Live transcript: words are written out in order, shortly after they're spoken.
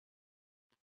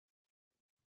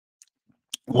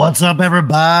What's up,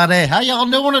 everybody? How y'all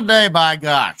doing today? By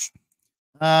gosh.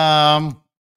 Um.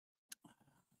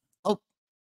 Oh,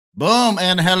 boom,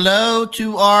 and hello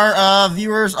to our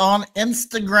viewers on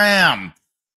Instagram.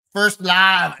 First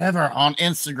live ever on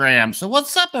Instagram. So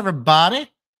what's up, everybody?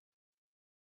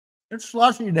 It's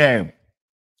Slushy Day.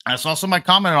 I saw somebody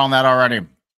commented on that already.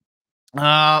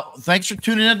 Thanks for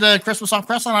tuning in to Christmas on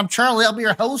Crestline. I'm Charlie. I'll be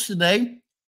your host today.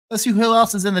 Let's see who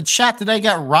else is in the chat today.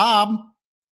 Got Rob.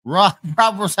 Rob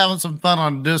was having some fun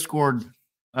on Discord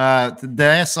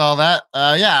today. I saw that.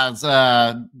 Yeah, it's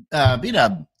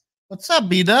B-Dub. What's up,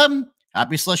 B-Dub?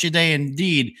 Happy Slushy Day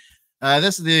indeed.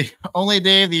 This is the only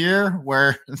day of the year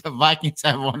where the Vikings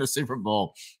have won a Super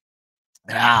Bowl.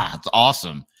 Yeah, it's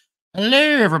awesome. Hello,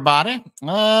 everybody.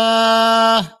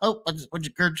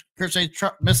 What'd Kurt say?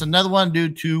 Miss another one due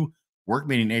to work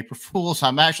meeting April Fools.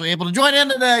 I'm actually able to join in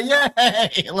today.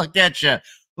 Yay! Look at you.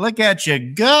 Look at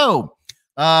you go.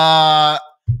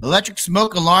 Electric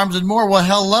smoke alarms and more. Well,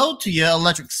 hello to you,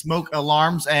 electric smoke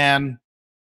alarms and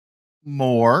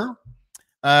more.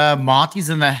 Monty's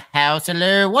in the house.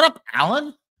 Hello. What up,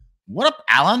 Alan? What up,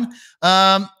 Alan?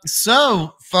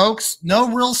 So, folks,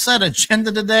 no real set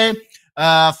agenda today.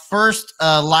 First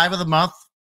live of the month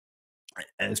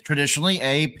is traditionally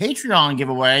a Patreon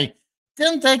giveaway.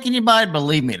 Didn't think anybody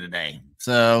believe me today.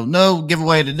 So, no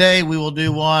giveaway today. We will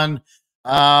do one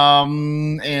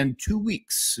in 2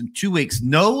 weeks.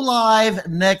 No live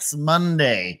next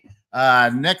Monday.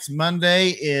 Next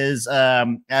Monday is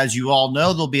as you all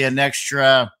know, there'll be an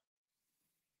extra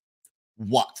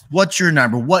what's your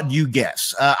number? What do you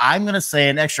guess? I'm gonna say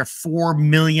an extra 4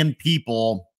 million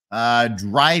people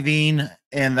driving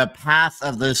in the path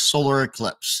of the solar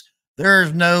eclipse.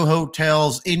 There's no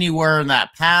hotels anywhere in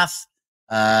that path,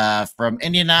 from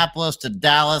Indianapolis to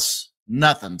Dallas.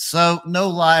 Nothing. So no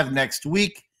live next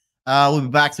week. We'll be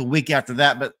back the week after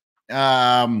that. But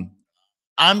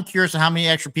I'm curious how many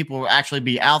extra people will actually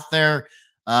be out there.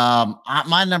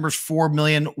 My number's 4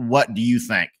 million. What do you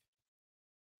think?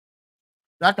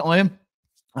 Secondly,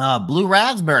 blue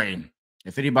raspberry.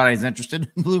 If anybody's interested,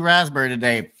 blue raspberry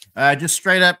today. Just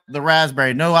straight up the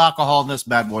raspberry. No alcohol in this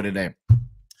bad boy today.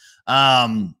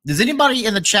 Does anybody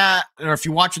in the chat, or if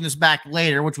you're watching this back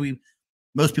later, which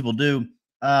most people do,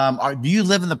 do you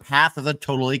live in the path of a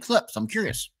total eclipse? I'm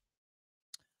curious.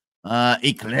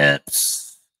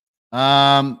 Eclipse.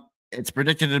 It's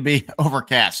predicted to be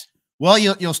overcast. Well,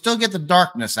 you'll still get the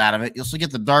darkness out of it. You'll still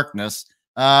get the darkness.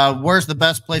 Where's the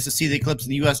best place to see the eclipse in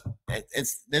the U.S.?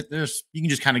 You can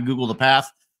just kind of Google the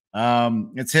path.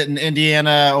 It's hitting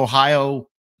Indiana, Ohio,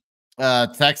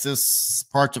 Texas,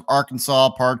 parts of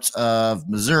Arkansas, parts of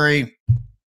Missouri.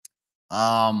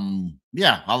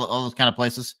 Yeah, all those kind of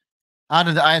places. How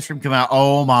did the ice cream come out?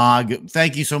 Oh my god.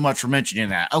 Thank you so much for mentioning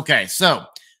that. Okay, so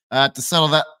to settle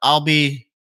that,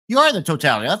 you are the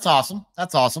totality. That's awesome.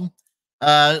 That's awesome.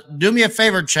 Do me a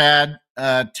favor, Chad.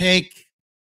 I don't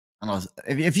know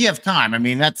if you have time. I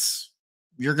mean,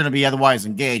 you're going to be otherwise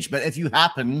engaged. But if you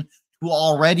happen to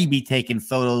already be taking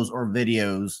photos or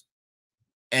videos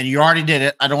and you already did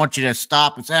it, I don't want you to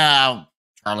stop and say, "Oh,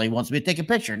 Charlie wants me to take a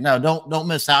picture." No, don't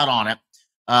miss out on it.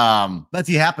 But if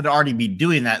you happen to already be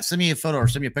doing that, send me a photo or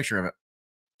send me a picture of it,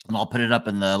 and I'll put it up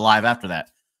in the live after that.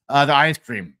 The ice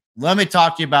cream. Let me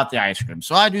talk to you about the ice cream.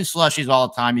 So I do slushies all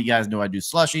the time. You guys know I do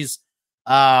slushies.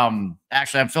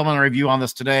 Actually, I'm filming a review on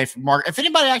this today for Mark. If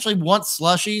anybody actually wants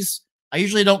slushies, I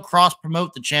usually don't cross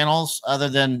promote the channels other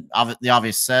than the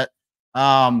obvious set.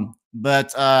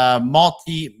 But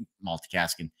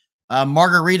multicasting.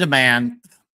 Margarita Man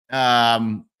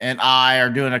and I are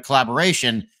doing a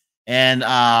collaboration. And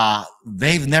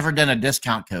they've never done a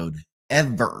discount code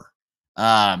ever.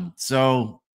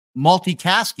 So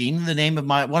multitasking, the name of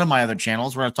one of my other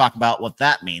channels, we're going to talk about what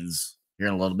that means here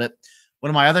in a little bit. One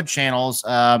of my other channels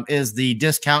is the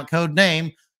discount code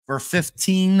name for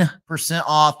 15%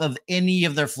 off of any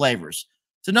of their flavors.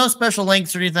 So no special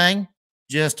links or anything,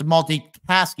 just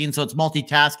multitasking. So it's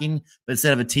multitasking, but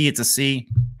instead of a T, it's a C.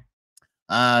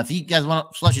 If you guys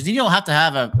want slushies, you don't have to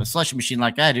have a slushy machine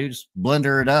like I do. Just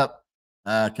blender it up.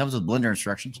 Comes with blender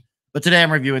instructions. But today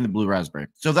I'm reviewing the blue raspberry.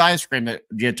 So the ice cream that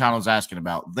Giatano's asking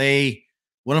about,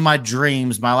 one of my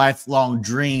dreams, my lifelong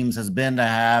dreams, has been to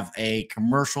have a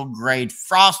commercial grade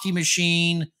frosty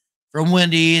machine from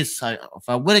Wendy's. If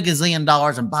I win $1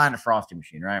 gazillion, I'm buying a frosty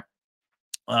machine, right?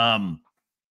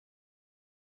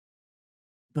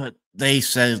 But they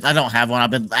said I don't have one.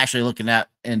 I've been actually looking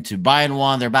into buying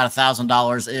one. They're about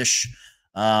 $1,000 ish,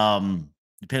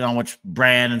 depending on which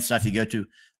brand and stuff you go to.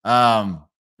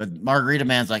 But Margarita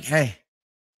Man's like, hey,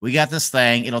 we got this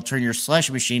thing. It'll turn your slush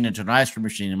machine into an ice cream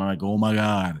machine. And I'm like, oh my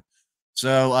god,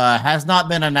 So has not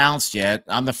been announced yet.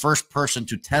 I'm the first person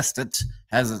to test it.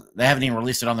 They haven't even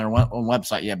released it on their own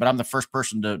website yet, but I'm the first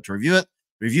person to review it.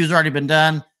 The review's already been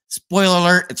done. Spoiler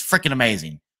alert, it's freaking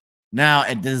amazing. Now,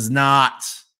 it does not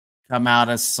come out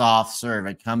as soft serve.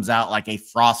 It comes out like a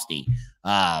frosty,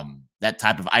 that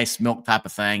type of ice milk type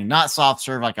of thing. Not soft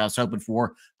serve like I was hoping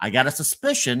for. I got a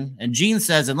suspicion, and Jean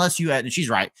says unless you add, and she's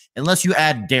right, unless you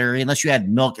add dairy, unless you add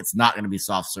milk, it's not going to be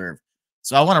soft serve.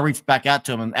 So I want to reach back out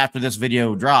to them, and after this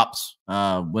video drops,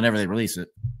 whenever they release it,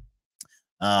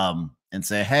 and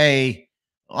say, hey,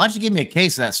 why don't you give me a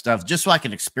case of that stuff just so I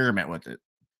can experiment with it?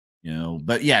 You know,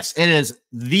 but yes, it is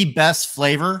the best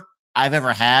flavor I've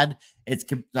ever had. It's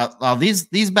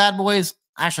these bad boys.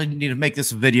 I actually need to make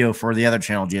this a video for the other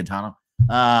channel, Giantano.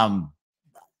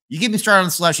 You get me started on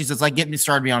slushies, it's like getting me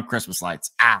started on Christmas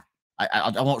lights. I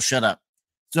won't shut up.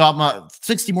 So I'm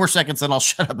 60 more seconds and I'll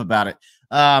shut up about it.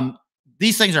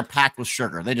 These things are packed with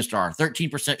sugar. They just are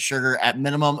 13% sugar at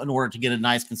minimum in order to get a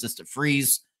nice consistent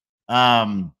freeze.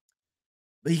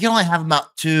 But you can only have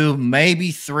about 2,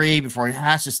 maybe 3 before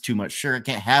that's just too much sugar. I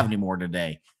can't have any more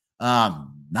today.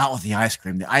 Not with the ice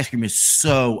cream. The ice cream is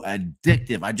so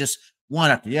addictive. I just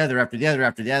one after the other, after the other,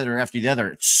 after the other, after the other.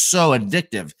 It's so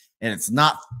addictive, and it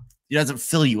doesn't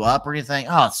fill you up or anything.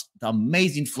 Oh, it's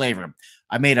amazing flavor.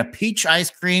 I made a peach ice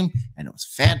cream, and it was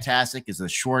fantastic. Is the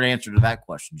short answer to that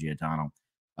question, Giantano.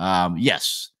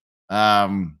 Yes.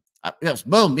 Yes.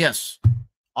 Boom. Yes.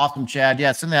 Awesome, Chad.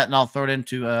 Yeah, send that, and I'll throw it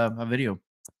into a video.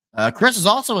 Chris is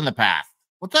also in the path.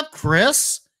 What's up,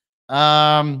 Chris?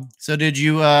 So did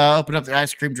you open up the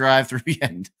ice cream drive-through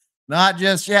yet? Not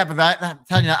just yet, but I'm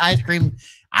telling you, the ice cream,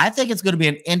 I think it's going to be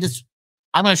an industry.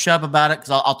 I'm going to shut up about it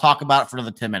because I'll talk about it for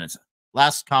another 10 minutes.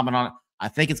 Last comment on it. I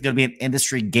think it's going to be an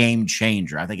industry game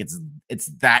changer. I think it's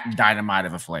that dynamite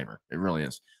of a flavor. It really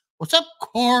is. What's up,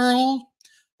 Carl?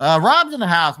 Rob's in the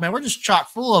house, man. We're just chock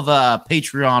full of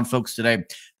Patreon folks today.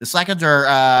 The seconds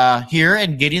are here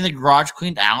and getting the garage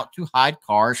cleaned out to hide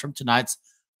cars from tonight's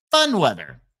fun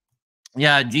weather.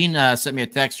 Yeah, Gene sent me a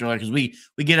text earlier because we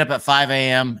get up at 5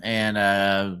 a.m.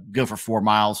 and go for 4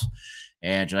 miles.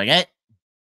 And she's like, hey,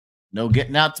 no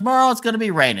getting out tomorrow. It's going to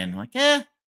be raining. I'm like, yeah,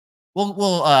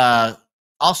 we'll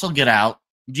also get out.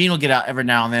 Gene will get out every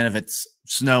now and then if it's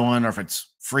snowing or if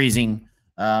it's freezing.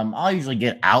 I'll usually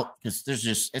get out because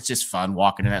it's just fun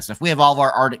walking in that stuff. We have all of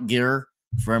our Arctic gear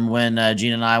from when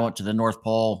Gene and I went to the North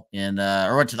Pole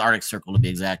or went to the Arctic Circle to be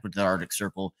exact. Went to the Arctic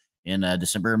Circle in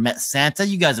December. Met Santa.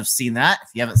 You guys have seen that. If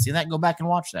you haven't seen that, go back and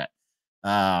watch that.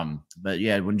 But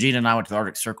yeah, when Gene and I went to the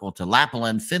Arctic Circle to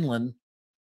Lapland, Finland,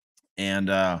 and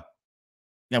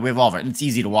yeah, we have all of it. And it's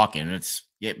easy to walk in.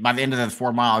 By the end of the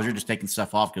 4 miles, you're just taking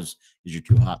stuff off because you're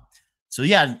too hot. So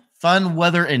yeah, fun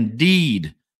weather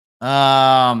indeed.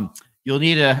 You'll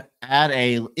need to add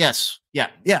yes.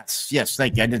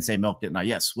 Thank you. I did say milk, didn't I?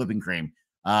 Yes, whipping cream.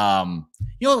 You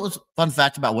know what's fun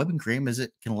fact about whipping cream is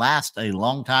it can last a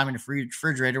long time in the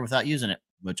refrigerator without using it,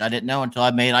 which I didn't know until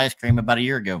I made ice cream about a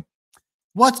year ago.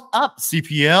 What's up,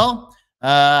 CPL?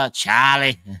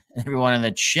 Charlie, everyone in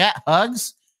the chat,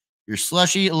 hugs. Your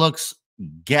slushy looks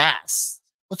gas.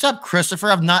 What's up,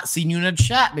 Christopher? I've not seen you in a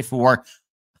chat before.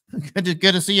 Good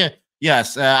to see you.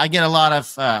 Yes, I get a lot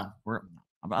of. I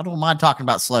don't mind talking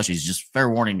about slushies. Just fair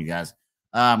warning, you guys.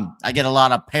 I get a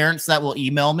lot of parents that will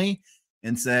email me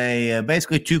and say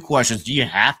basically 2 questions: do you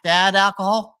have to add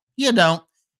alcohol? You don't.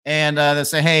 And they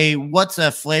say, hey, what's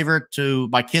a flavor to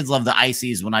my kids? Love the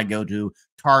ices when I go to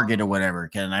Target or whatever.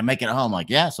 Can I make it at home? Like,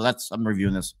 yeah. So I'm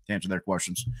reviewing this to answer their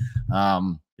questions.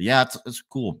 Yeah, it's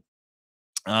cool.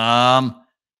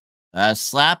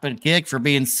 Slap and kick for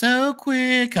being so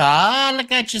quick.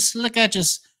 Look at you. So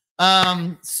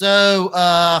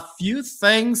a few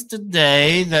things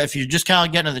today that if you're just kind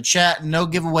of getting to the chat, no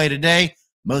giveaway today,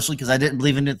 mostly because I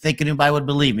didn't think anybody would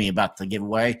believe me about the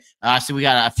giveaway. I see we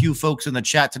got a few folks in the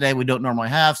chat today we don't normally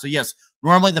have. So yes,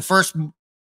 normally the first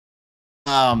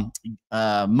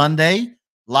Monday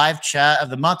live chat of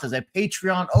the month is a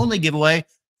Patreon only giveaway.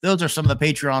 Those are some of the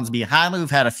Patreons behind me. We've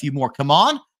had a few more come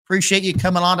on. Appreciate you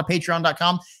coming on to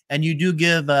patreon.com. And you do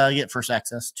get first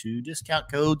access to discount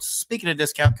codes. Speaking of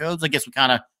discount codes, I guess we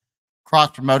kind of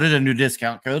cross-promoted a new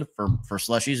discount code for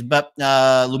slushies. But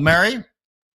Lumeri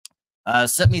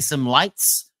sent me some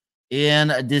lights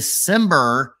in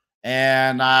December.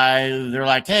 And they're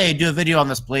like, hey, do a video on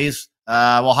this, please.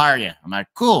 We'll hire you. I'm like,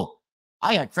 cool.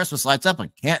 I got Christmas lights up and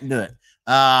can't do it.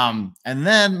 And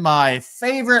then my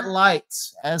favorite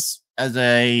lights as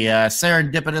a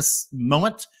serendipitous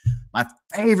moment, my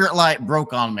favorite light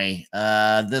broke on me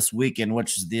this weekend,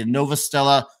 which is the Nova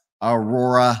Stella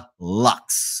Aurora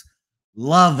Lux.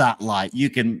 Love that light. You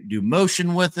can do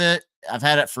motion with it. I've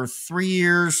had it for 3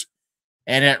 years,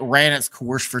 and it ran its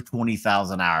course for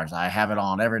 20,000 hours. I have it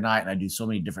on every night, and I do so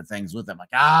many different things with it. I'm like,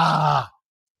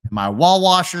 my wall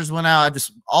washers went out.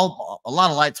 A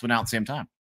lot of lights went out at the same time.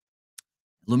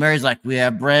 Lumary's like, we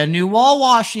have brand new wall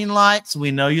washing lights. We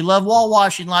know you love wall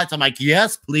washing lights. I'm like,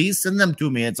 yes, please send them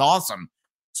to me. It's awesome.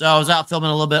 So I was out filming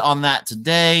a little bit on that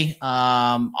today.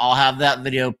 I'll have that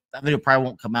video. That video probably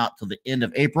won't come out till the end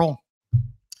of April.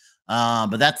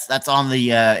 But that's on the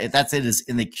that's it is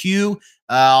in the queue.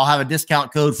 I'll have a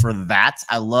discount code for that.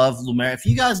 I love Lumary. If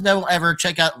you guys don't ever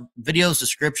check out videos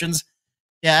descriptions,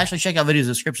 yeah, actually check out videos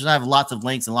descriptions. I have lots of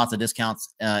links and lots of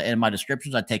discounts in my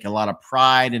descriptions. I take a lot of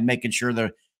pride in making sure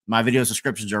that my videos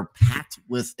descriptions are packed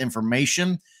with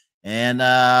information. And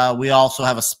we also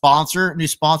have a new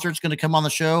sponsor. It's going to come on the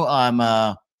show. I don't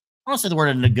want to say the word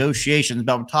in negotiations,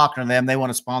 but I'm talking to them. They want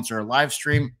to sponsor a live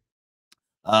stream.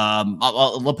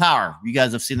 LaPower. You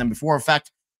guys have seen them before. In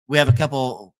fact, we have a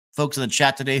couple folks in the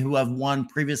chat today who have won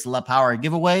previous LaPower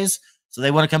giveaways. So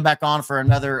they want to come back on for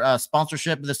another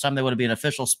sponsorship. This time they want to be an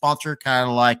official sponsor, kind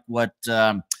of like what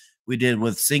we did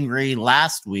with Singri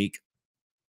last week.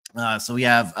 So we'll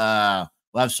have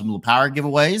some LaPower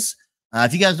giveaways.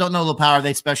 If you guys don't know LaPower,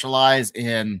 they specialize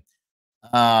in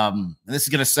this is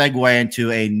going to segue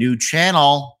into a new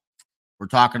channel we're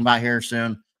talking about here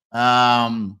soon.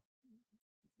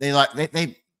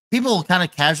 People kind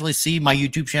of casually see my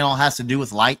YouTube channel has to do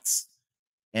with lights,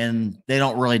 and they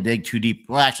don't really dig too deep.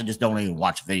 Well, actually, just don't even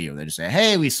watch video. They just say,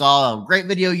 "Hey, we saw a great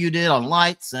video you did on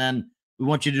lights, and we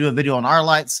want you to do a video on our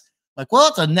lights." Like, well,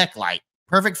 it's a neck light,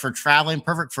 perfect for traveling,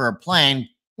 perfect for a plane.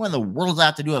 What in the world does that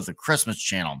have to do with the Christmas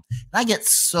channel? And I get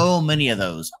so many of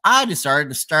those. I decided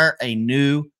to start a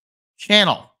new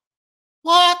channel.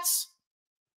 What?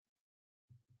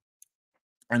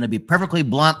 And to be perfectly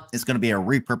blunt, it's going to be a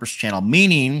repurposed channel,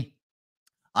 meaning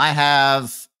I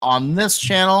have on this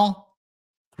channel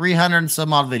 300 and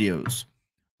some odd videos.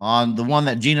 On the one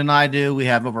that Gene and I do, we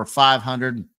have over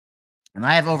 500, and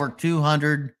I have over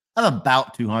 200. I have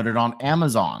about 200 on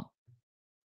Amazon.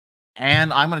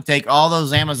 And I'm going to take all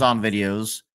those Amazon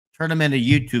videos, turn them into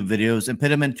YouTube videos, and put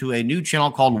them into a new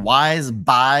channel called Wise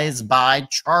Buys by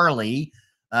Charlie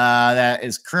that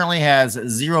currently has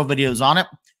 0 videos on it.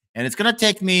 And it's going to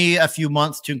take me a few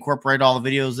months to incorporate all the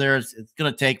videos there. It's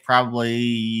going to take probably,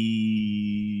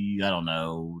 I don't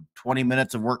know, 20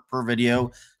 minutes of work per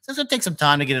video. So it's going to take some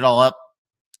time to get it all up.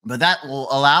 But that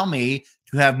will allow me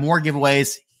to have more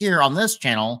giveaways here on this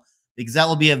channel, because that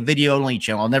will be a video-only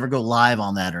channel. I'll never go live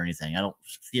on that or anything. I don't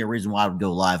see a reason why I would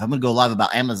go live. I'm going to go live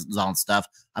about Amazon stuff.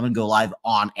 I'm going to go live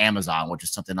on Amazon, which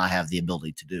is something I have the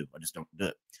ability to do. I just don't do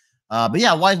it. But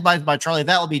yeah, Wise Buys by Charlie,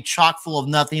 that will be chock full of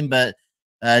nothing but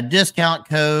discount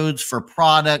codes for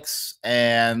products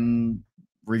and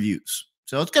reviews.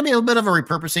 So it's going to be a little bit of a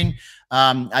repurposing.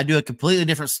 I do a completely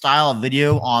different style of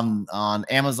video on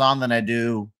Amazon than I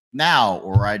do now,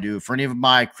 or I do for any of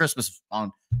my Christmas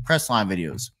on Pressline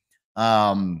videos.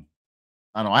 I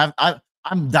don't know.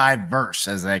 I'm diverse,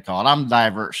 as they call it. I'm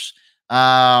diverse.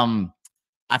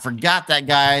 I forgot that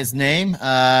guy's name.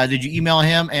 Did you email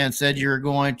him and said you're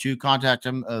going to contact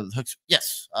him? Hooks.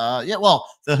 Yes. Yeah. Well,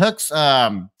 the Hooks,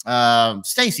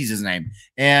 Stacy's his name.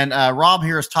 And Rob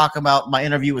here is talking about my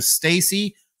interview with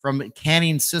Stacy from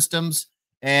Canning Systems.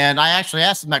 And I actually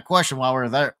asked him that question while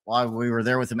we were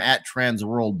there with him at Trans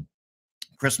World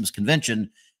Christmas Convention.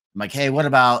 I'm like, hey, what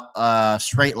about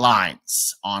straight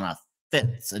lines on a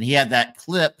fence? And he had that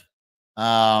clip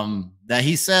that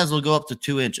he says will go up to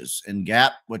 2 inches in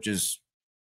gap, which is,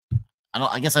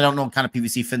 I guess I don't know what kind of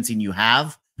PVC fencing you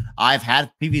have. I've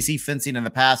had PVC fencing in the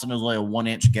past, and it was only a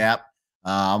 1-inch gap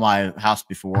on my house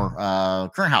before,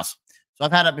 current house. So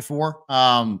I've had it before.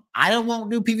 I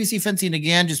won't do PVC fencing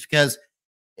again just because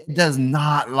it does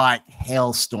not like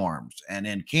hailstorms. And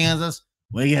in Kansas,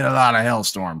 we get a lot of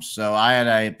hailstorms. So I had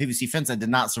a PVC fence that did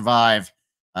not survive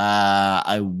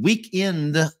a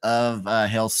weekend of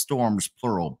hailstorms,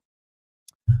 plural.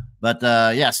 But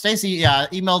yeah, Stacy, I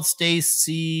emailed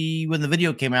Stacy when the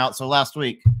video came out, so last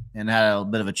week, and had a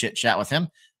bit of a chit chat with him.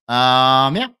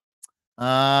 Yeah.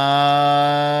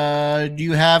 Do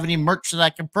you have any merch that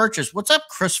I can purchase? What's up,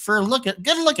 Christopher?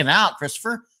 Good looking out,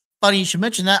 Christopher. Funny you should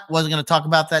mention that. Wasn't going to talk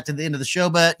about that to the end of the show,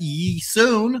 but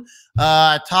soon.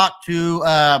 I talked to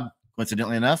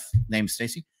coincidentally enough, named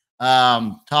Stacy.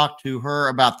 Talked to her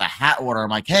about the hat order. I'm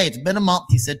like, hey, it's been a month.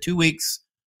 He said 2 weeks.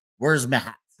 Where's my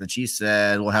hats? And she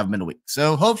said, we'll have them in a week.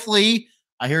 So hopefully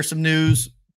I hear some news.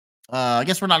 I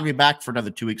guess we're not going to be back for another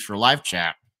 2 weeks for live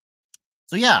chat.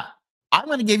 So yeah, I'm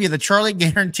going to give you the Charlie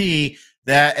guarantee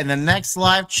that in the next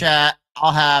live chat,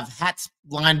 I'll have hats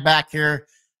lined back here.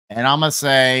 And I'm going to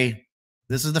say,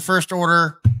 This is the first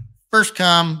order, first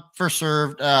come, first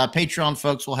served. Patreon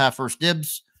folks will have first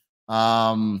dibs.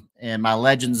 And my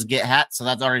legends get hats, so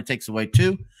that already takes away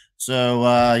 2.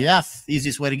 So yeah,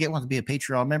 easiest way to get one to be a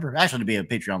Patreon member, actually to be a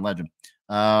Patreon legend.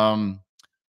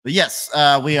 But yes,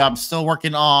 I'm still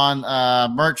working on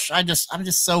merch. I'm just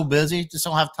so busy, just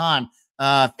don't have time.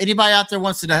 If anybody out there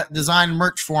wants to design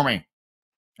merch for me,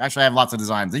 actually I have lots of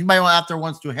designs. Anybody out there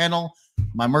wants to handle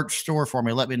my merch store for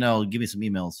me, let me know. Give me some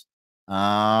emails.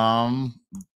 I've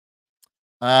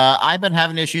been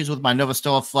having issues with my Nova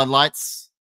Stella floodlights.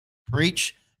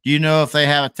 Preach. Do you know if they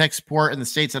have a tech support in the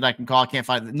States that I can call? I can't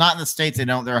find. Not in the States. They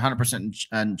don't. They're 100%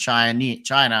 in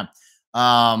China.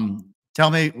 Tell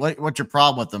me what's your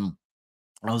problem with them.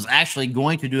 I was actually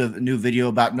going to do a new video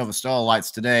about Nova Stella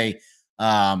lights today.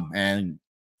 And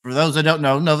for those that don't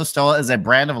know, Nova Stella is a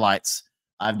brand of lights.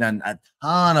 I've done a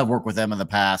ton of work with them in the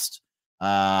past.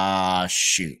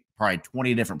 Probably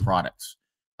 20 different products.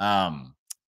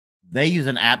 They use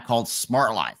an app called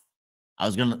Smart Life.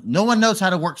 No one knows how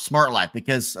to work Smart Life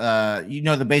because,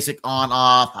 the basic on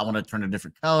off. I want to turn a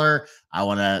different color. I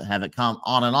want to have it come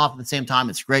on and off at the same time.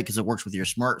 It's great because it works with your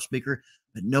smart speaker,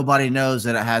 but nobody knows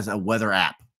that it has a weather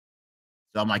app.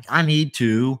 So I'm like, I need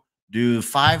to do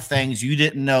 5 things you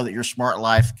didn't know that your Smart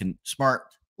Life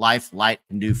light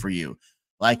can do for you.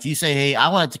 Like you say, hey, I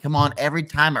want it to come on every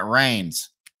time it rains.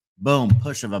 Boom,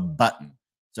 push of a button.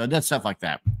 So it does stuff like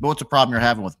that. But what's the problem you're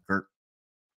having with it, Kurt?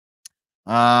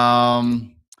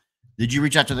 Did you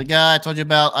reach out to the guy I told you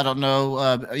about? I don't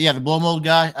know. Yeah, the blow mold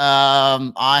guy.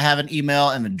 I have an email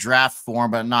in the draft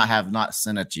form, but have not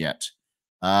sent it yet.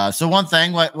 So one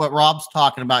thing, what Rob's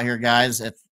talking about here, guys,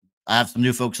 if I have some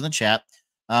new folks in the chat,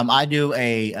 I do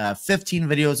a 15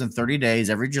 videos in 30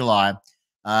 days every July,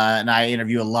 and I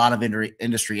interview a lot of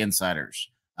industry insiders.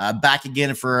 Back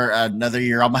again for another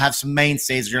year. I'm gonna have some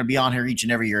mainstays. They're gonna be on here each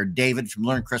and every year. David from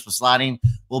Learn Christmas Lighting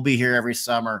will be here every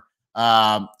summer.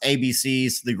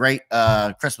 ABC's The Great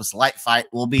Christmas Light Fight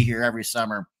will be here every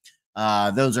summer.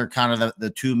 Those are kind of the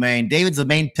 2 main. David's the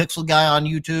main pixel guy on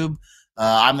YouTube.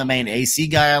 I'm the main AC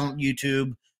guy on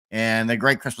YouTube, and The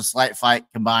Great Christmas Light Fight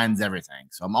combines everything.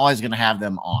 So I'm always going to have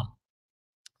them on.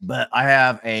 But I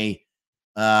have I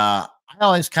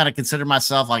always kind of consider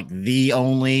myself like the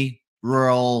only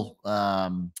rural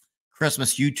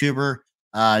Christmas YouTuber.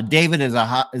 David's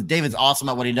awesome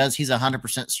at what he does. He's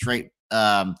 100% straight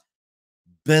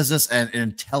business and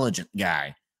intelligent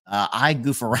guy. I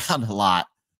goof around a lot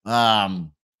and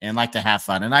like to have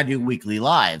fun, and I do weekly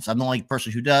lives. I'm the only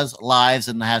person who does lives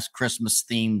and has Christmas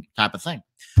theme type of thing.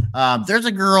 There's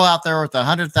a girl out there with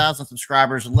 100,000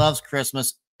 subscribers, loves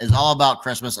Christmas, is all about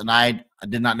Christmas, and I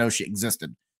did not know she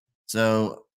existed.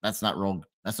 So that's not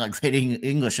great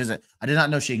English, is it? I did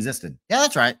not know she existed. Yeah,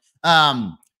 that's right.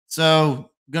 So I'm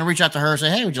gonna reach out to her and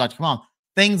say, hey, would you like to come on?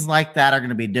 Things like that are going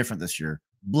to be different this year.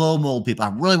 Blow mold people. I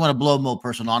really want a blow mold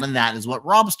person on, and that is what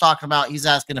Rob's talking about. He's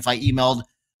asking if I emailed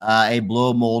a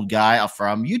blow mold guy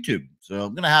from YouTube. So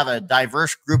I'm going to have a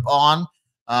diverse group on.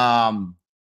 I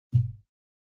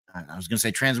was going to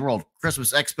say Trans World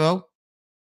Christmas Expo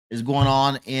is going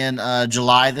on in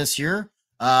July this year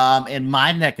in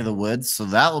my neck of the woods. So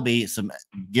that will be some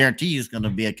guarantees going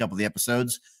to be a couple of the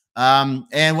episodes.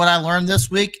 And what I learned this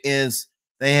week is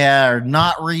they are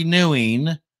not renewing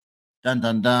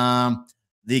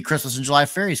the Christmas in July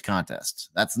Fairies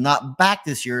contest. That's not back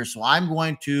this year. So I'm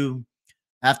going to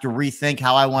have to rethink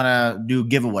how I want to do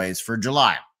giveaways for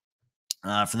July.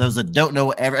 For those that don't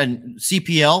know, and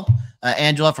CPL,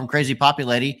 Angela from Crazy Poppy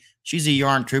Lady, she's a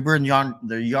yarn tuber, and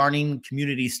the yarning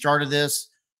community started this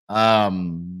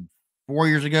 4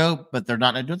 years ago, but they're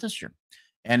not going to do it this year.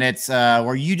 And it's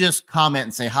where you just comment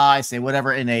and say hi, say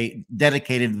whatever in a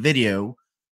dedicated video.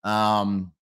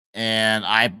 And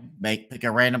I pick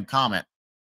a random comment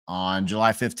on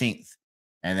July 15th.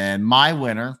 And then my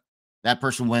winner, that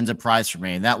person wins a prize for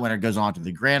me. And that winner goes on to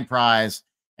the grand prize.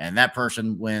 And that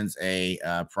person wins a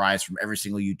prize from every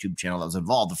single YouTube channel that was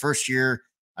involved. The first year,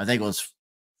 I think it was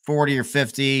 40 or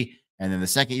 50. And then the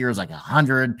second year was like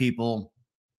 100 people.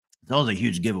 That was a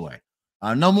huge giveaway.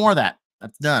 No more of that.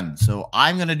 That's done. So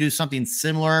I'm going to do something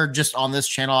similar just on this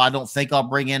channel. I don't think I'll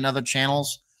bring in other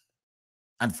channels.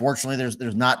 Unfortunately,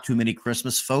 there's not too many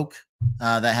Christmas folk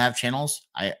that have channels.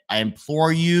 I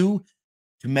implore you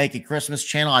to make a Christmas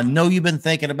channel. I know you've been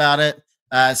thinking about it.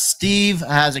 Steve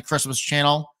has a Christmas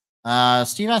channel.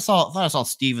 Steve, I thought I saw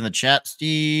Steve in the chat.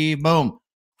 Steve, boom,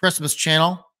 Christmas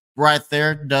channel right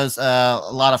there. Does a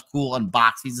lot of cool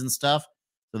unboxings and stuff.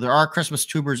 So there are Christmas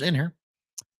tubers in here.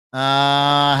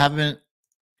 Haven't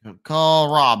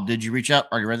call Rob. Did you reach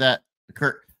out? Already read that.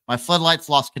 Kurt, my floodlights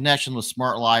lost connection with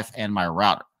Smart Life and my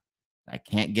router. I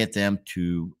can't get them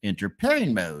to enter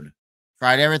pairing mode.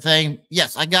 Tried everything.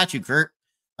 Yes, I got you, Kurt.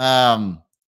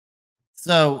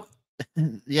 So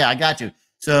yeah, I got you.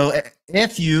 So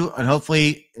if you, and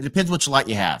hopefully it depends which light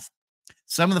you have.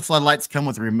 Some of the floodlights come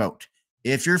with a remote.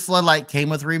 If your floodlight came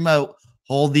with a remote,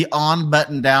 hold the on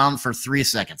button down for 3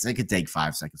 seconds. It could take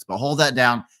 5 seconds, but hold that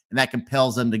down, and that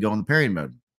compels them to go in the pairing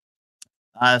mode.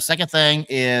 Second thing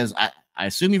is, I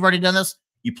assume you've already done this.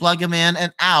 You plug them in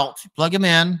and out. Plug them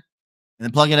in, and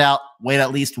then plug it out. Wait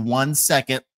at least 1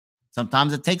 second.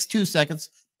 Sometimes it takes 2 seconds,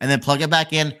 and then plug it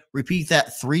back in. Repeat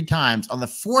that 3 times. On the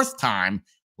 4th time,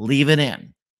 leave it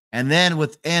in. And then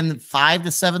within 5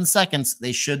 to 7 seconds,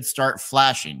 they should start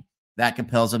flashing. That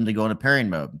compels them to go into pairing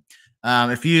mode.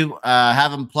 If you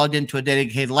have them plugged into a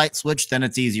dedicated light switch, then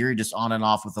it's easier. You're just on and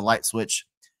off with the light switch.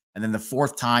 And then the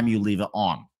 4th time, you leave it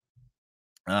on.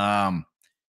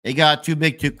 It got too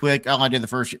big too quick. I only did the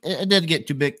first. It did get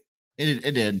too big.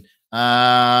 It did.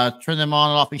 Turn them on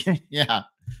and off again. Yeah.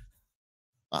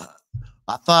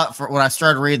 I thought when I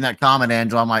started reading that comment,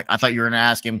 Angela, I thought you were going to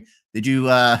ask him, did you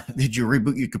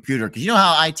reboot your computer? Because you know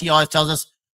how IT always tells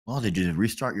us, well, did you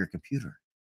restart your computer?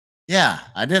 Yeah,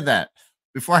 I did that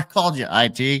before I called you,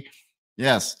 IT.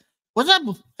 Yes. What's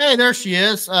up? Hey, there she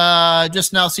is.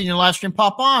 Just now seeing your live stream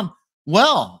pop on.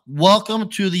 Well, welcome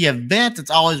to the event.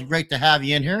 It's always great to have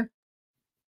you in here.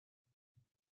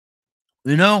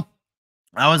 You know,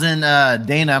 I was in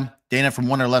Dana from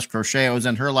One or Less Crochet. I was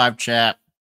in her live chat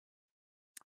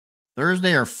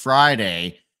Thursday or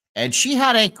Friday, and she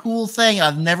had a cool thing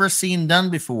I've never seen done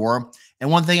before. And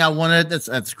one thing I wanted,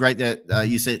 that's great that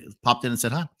you said popped in and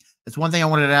said hi. That's one thing I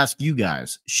wanted to ask you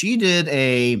guys. She did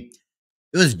it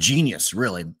was genius,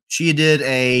 really. She did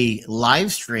a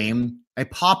live stream, a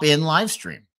pop-in live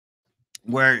stream,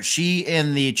 where she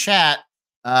in the chat,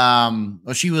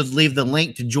 she would leave the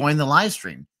link to join the live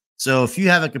stream. So if you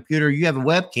have a computer, you have a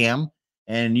webcam,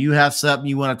 and you have something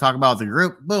you want to talk about with the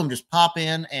group, boom, just pop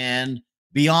in and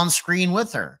be on screen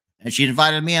with her. And she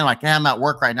invited me in, like, hey, I'm at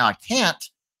work right now. I can't.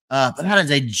 But that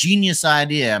is a genius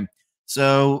idea.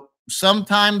 So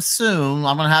sometime soon,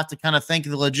 I'm going to have to kind of think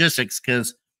of the logistics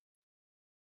because,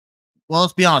 well,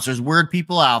 let's be honest, there's weird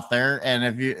people out there. And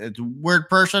if it's a weird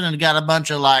person and got a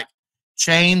bunch of like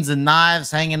chains and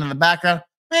knives hanging in the background,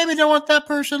 maybe don't want that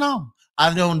person on.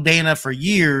 I've known Dana for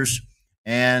years,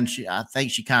 and I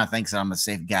think she kind of thinks that I'm a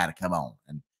safe guy to come on.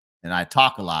 And I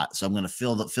talk a lot, so I'm going to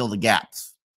fill the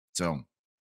gaps. So,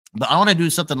 but I want to do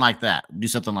something like that.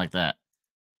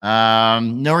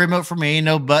 No remote for me,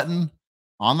 no button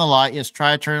on the light. Yes,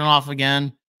 try turning it off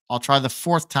again. I'll try the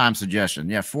 4th time suggestion.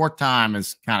 Yeah, 4th time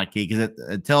is kind of key because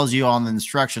it tells you on the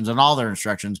instructions, and all their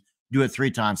instructions, do it 3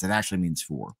 times. It actually means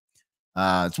 4.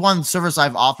 It's one service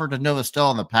I've offered to Nova Still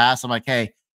in the past. I'm like,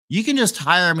 hey, you can just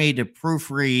hire me to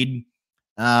proofread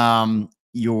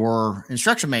your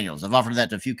instruction manuals. I've offered that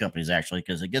to a few companies actually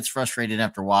because it gets frustrating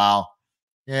after a while.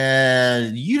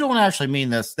 You don't actually mean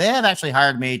this. They have actually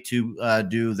hired me to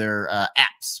do their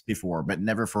apps before, but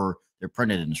never for their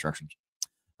printed instructions.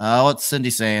 What's Cindy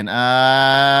saying?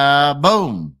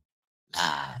 Boom.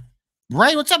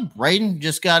 Braden, what's up, Braden?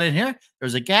 Just got in here.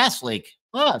 There's a gas leak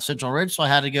at Central Ridge, so I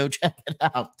had to go check it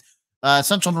out.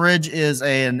 Central Ridge is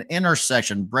an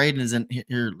intersection. Braden is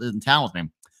here in town with me.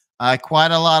 Quite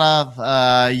a lot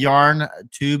of yarn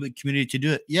tube community to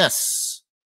do it. Yes.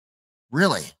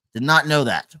 Really? Did not know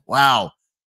that. Wow.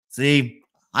 See,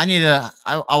 I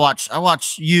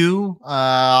watch you.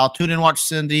 I'll tune in and watch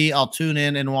Cindy. I'll tune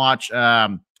in and watch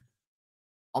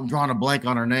I'm drawing a blank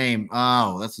on her name.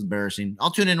 Oh, that's embarrassing.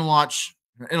 I'll tune in and watch.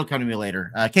 It'll come to me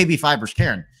later. KB Fibers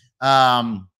Karen.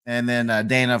 And then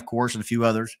Dana, of course, and a few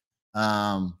others.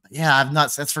 Yeah,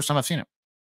 that's the first time I've seen it.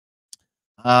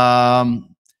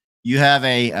 You have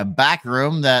a back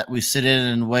room that we sit in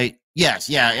and wait. Yes,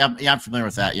 I'm familiar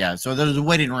with that. Yeah, so there's a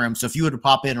waiting room. So if you were to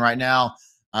pop in right now,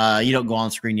 you don't go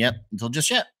on screen yet until just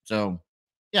yet. So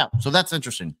yeah, so that's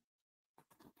interesting.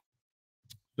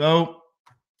 So,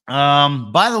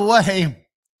 by the way,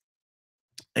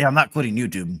 yeah, I'm not quitting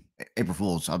YouTube. April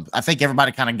Fools. I think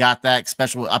everybody kind of got that.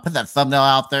 Especially, I put that thumbnail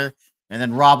out there, and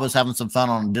then Rob was having some fun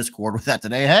on Discord with that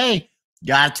today. Hey,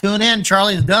 gotta tune in.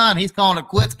 Charlie's done. He's calling it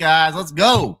quits, guys. Let's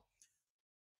go.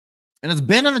 And it's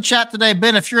Ben in the chat today.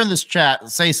 Ben, if you're in this chat,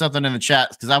 say something in the chat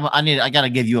because I got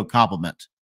to give you a compliment.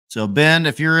 So Ben,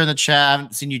 if you're in the chat, I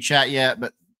haven't seen you chat yet,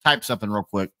 but type something real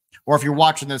quick. Or if you're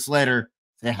watching this later,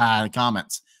 say hi in the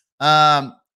comments.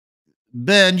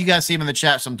 Ben, you guys see him in the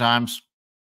chat sometimes.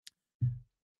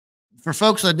 For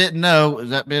folks that didn't know, is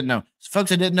that Ben? No.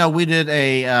 Folks that didn't know, we did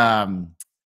a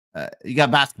you got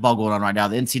basketball going on right now,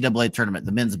 the NCAA tournament,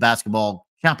 the men's basketball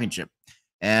championship.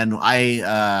 And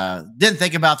I didn't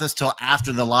think about this till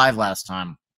after the live last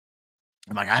time.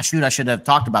 I'm like, ah, shoot, I should have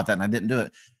talked about that, and I didn't do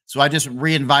it. So I just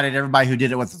re-invited everybody who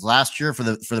did it with us last year for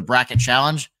the bracket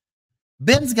challenge.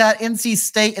 Ben's got NC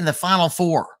State in the Final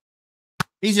Four.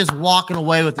 He's just walking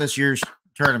away with this year's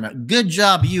tournament. Good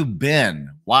job, you, Ben.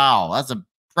 Wow, that's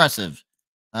impressive.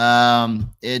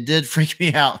 It did freak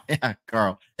me out. Yeah,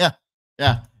 Carl. Yeah.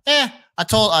 I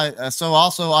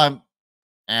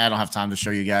don't have time to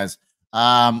show you guys.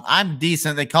 I'm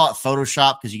decent. They call it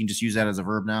Photoshop because you can just use that as a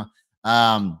verb now.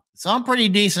 So I'm pretty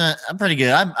decent. I'm pretty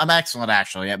good. I'm excellent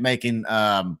actually at making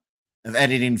of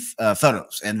editing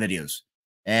photos and videos.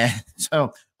 And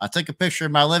so I took a picture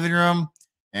of my living room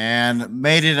and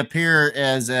made it appear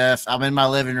as if I'm in my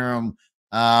living room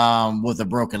with a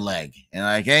broken leg. And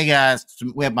like, hey guys,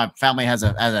 my family has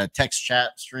a text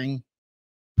chat string.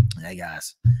 Hey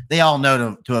guys, they all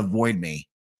know to avoid me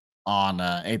on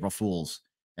April Fools.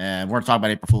 And we're talking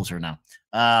about April Fools here now.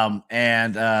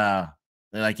 They're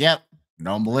like, yep,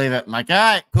 don't believe it. I'm like, all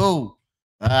right, cool.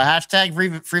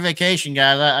 Hashtag free vacation,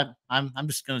 guys. I'm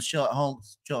just gonna chill at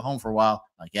home for a while.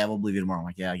 Like, yeah, we'll believe you tomorrow. I'm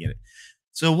like, yeah, I get it.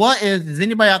 So does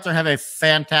anybody out there have a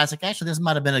fantastic, actually, this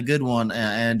might have been a good one,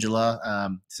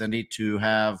 Angela, Cindy, to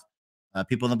have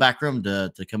people in the back room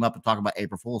to come up and talk about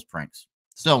April Fool's pranks.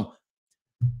 So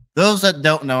those that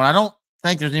don't know, and I don't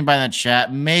think there's anybody in the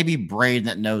chat, maybe Braden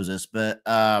that knows this, but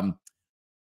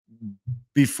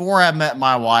before I met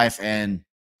my wife, and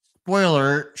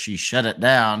spoiler, she shut it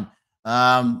down.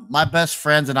 My best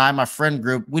friends and I, my friend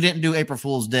group, we didn't do April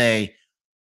Fool's Day.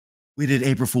 We did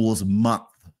April Fool's Month.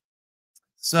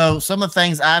 So some of the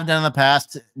things I've done in the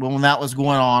past when that was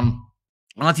going on,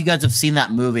 I don't know if you guys have seen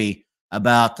that movie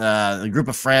about a group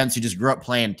of friends who just grew up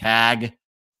playing tag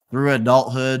through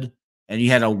adulthood, and you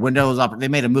had a Windows they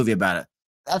made a movie about it.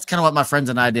 That's kind of what my friends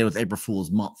and I did with April Fool's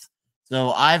Month.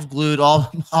 So I've glued all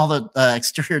the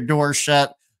exterior doors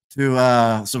shut to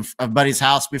a buddy's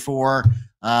house before.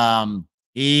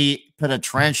 He put a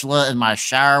tarantula in my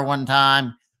shower one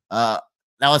time. That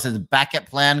was his backup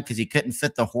plan because he couldn't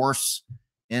fit the horse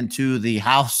into the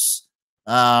house.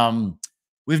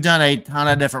 We've done a ton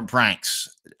of different pranks.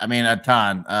 I mean, a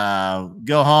ton.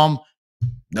 Go home,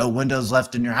 no windows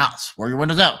left in your house. Where are your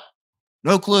windows out?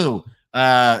 No clue.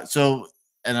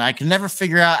 And I can never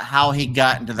figure out how he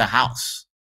got into the house.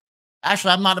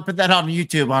 Actually, I'm not going to put that on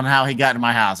YouTube on how he got into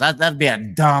my house. That'd be a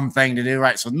dumb thing to do,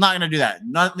 right? So I'm not going to do that.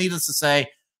 Needless to say,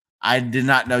 I did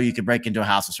not know you could break into a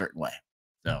house a certain way.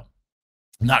 So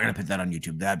I'm not going to put that on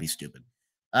YouTube. That'd be stupid.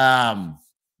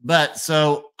 But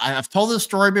so I've told this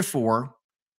story before,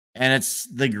 and it's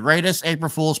the greatest April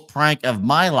Fool's prank of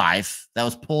my life that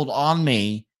was pulled on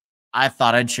me. I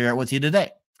thought I'd share it with you today.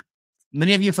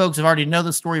 Many of you folks have already know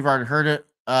the story. You've already heard it.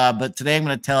 But today I'm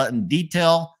going to tell it in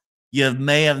detail. You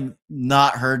may have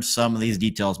not heard some of these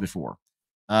details before.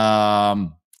 What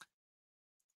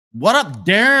up,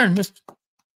 Darren?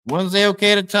 Wednesday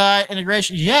okay to tie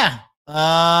integration? Yeah.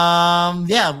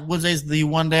 Yeah, Wednesday's the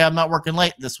one day I'm not working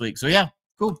late this week. So yeah,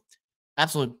 cool.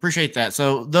 Absolutely. Appreciate that.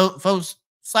 So folks,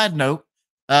 side note,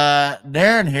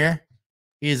 Darren here,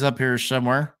 he's up here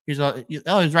somewhere. He's right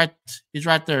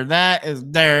there. That is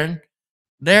Darren.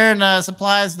 Darren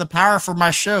supplies the power for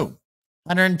my show.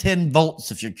 110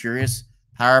 volts, if you're curious.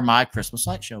 Power my Christmas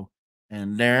light show.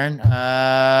 And Darren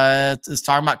is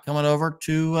talking about coming over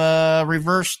to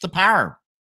reverse the power.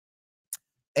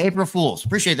 April Fools.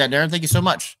 Appreciate that, Darren. Thank you so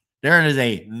much. Darren is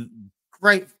a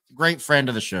great friend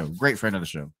of the show. Great friend of the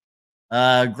show.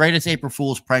 Greatest April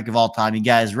Fool's prank of all time. You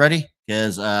guys ready?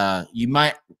 Because you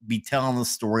might be telling the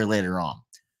story later on.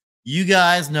 You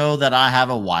guys know that I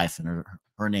have a wife, and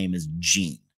her name is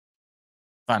Jean.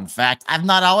 Fun fact, I've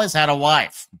not always had a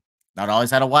wife. Not always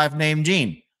had a wife named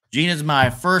Jean. Jean is my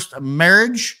first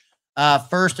marriage,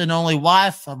 first and only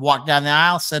wife. I've walked down the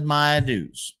aisle, said my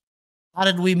adieus. How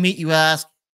did we meet, you ask?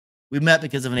 We met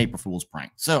because of an April Fool's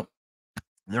prank. So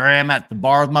there I am at the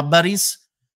bar with my buddies,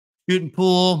 shooting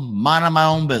pool, minding my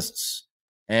own business.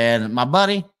 And my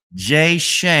buddy, Jay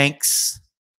Shanks,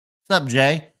 what's up,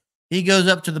 Jay? He goes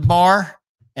up to the bar,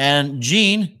 and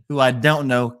Jean, who I don't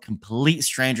know, complete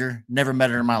stranger, never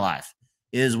met her in my life,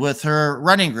 is with her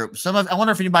running group. I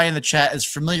wonder if anybody in the chat is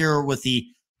familiar with the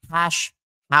Hash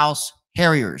House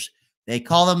Harriers. They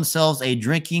call themselves a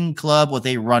drinking club with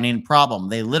a running problem.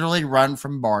 They literally run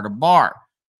from bar to bar.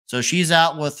 So she's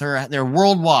out with her. They're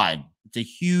worldwide. It's a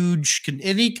huge,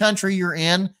 any country you're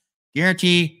in,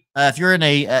 guarantee if you're in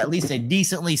at least a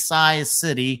decently sized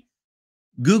city,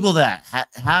 Google that,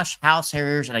 Hash House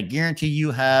Harriers, and I guarantee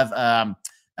you have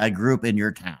a group in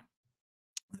your town.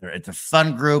 It's a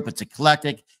fun group. It's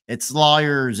eclectic. It's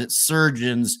lawyers. It's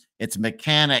surgeons. it's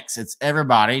mechanics, it's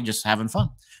everybody just having fun.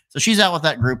 So she's out with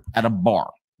that group at a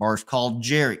bar. Bar's called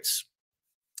Jerry's.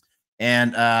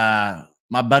 And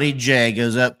my buddy Jay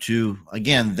goes up to,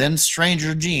 again, then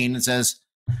stranger Gene, and says,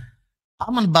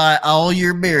 I'm going to buy all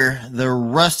your beer the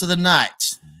rest of the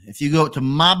night. If you go up to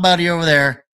my buddy over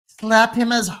there, slap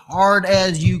him as hard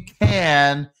as you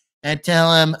can and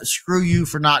tell him, screw you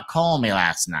for not calling me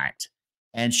last night.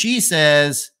 And she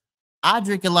says, I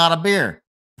drink a lot of beer.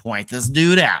 Point this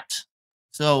dude out.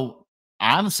 So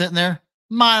I'm sitting there,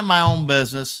 minding my own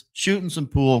business, shooting some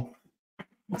pool.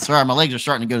 Sorry, my legs are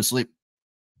starting to go to sleep.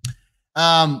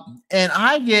 And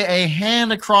I get a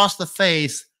hand across the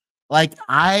face like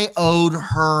I owed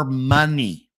her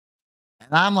money.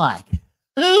 And I'm like,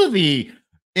 who the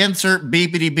insert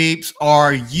beepity beeps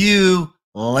are you,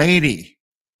 lady?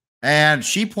 And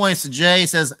she points to Jay,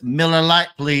 says, Miller Lite,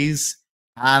 please.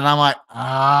 And I'm like,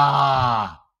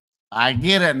 I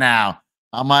get it now.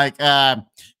 I'm like,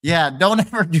 yeah, don't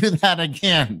ever do that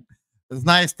again. It's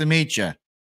nice to meet you.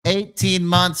 18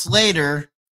 months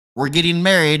later, we're getting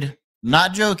married,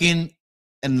 not joking,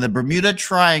 in the Bermuda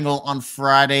Triangle on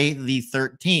Friday the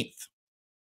 13th.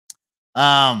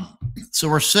 So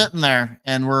we're sitting there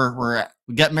and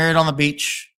we got married on the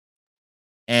beach,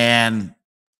 and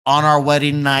on our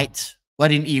wedding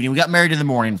evening, we got married in the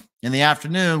morning. In the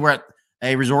afternoon, we're at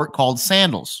a resort called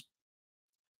Sandals.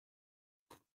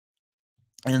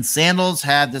 And Sandals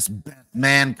had this best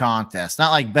man contest, not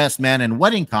like best man and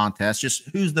wedding contest, just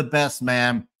who's the best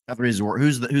man at the resort,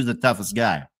 who's the toughest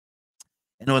guy.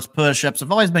 And it was push-ups.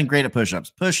 I've always been great at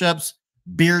push-ups. Push-ups,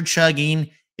 beer chugging.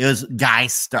 It was guy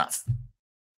stuff.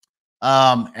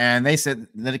 And they said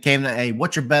that it came to, hey,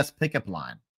 what's your best pickup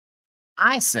line?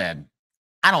 I said,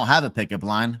 I don't have a pickup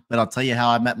line, but I'll tell you how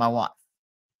I met my wife.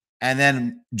 And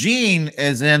then Gene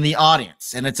is in the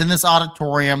audience, and it's in this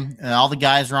auditorium. And all the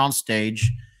guys are on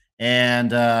stage, and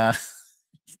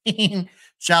Gene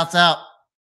shouts out,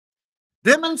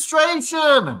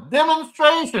 demonstration,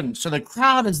 demonstration. So the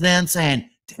crowd is then saying,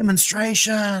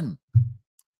 demonstration.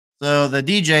 So the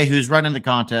DJ who's running the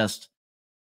contest,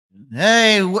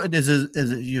 hey, what is it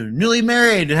you're newly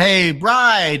married? Hey,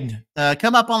 bride,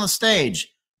 come up on the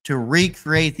stage to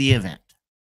recreate the event.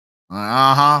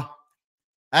 Uh-huh.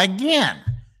 Again,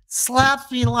 slaps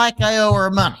me like I owe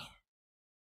her money.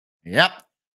 Yep.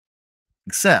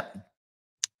 Except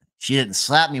she didn't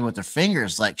slap me with her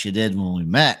fingers like she did when we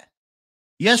met.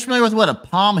 You guys familiar with what a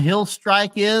palm heel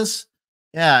strike is?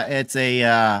 Yeah, it's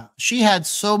she had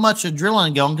so much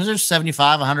adrenaline going because there's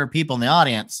 75, 100 people in the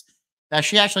audience that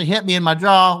she actually hit me in my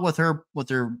jaw with her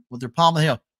palm of the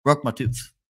heel. Broke my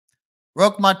tooth.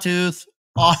 Broke my tooth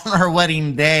on our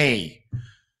wedding day.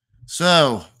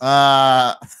 So,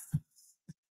 and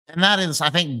that is, I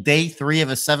think, day 3 of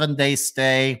a 7-day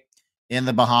stay in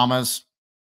the Bahamas.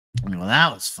 Well,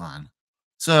 that was fun.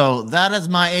 So that is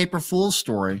my April Fool's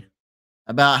story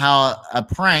about how a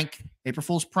prank, April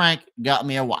Fool's prank, got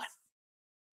me a wife.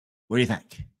 What do you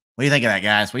think? What do you think of that,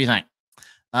 guys? What do you think?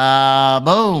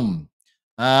 Boom.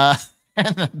 And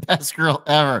the best girl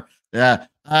ever. Yeah.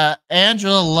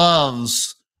 Angela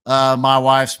loves my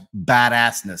wife's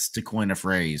badassness, to coin a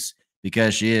phrase,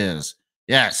 because she is.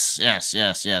 Yes, yes,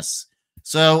 yes, yes.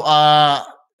 So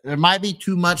there might be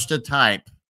too much to type.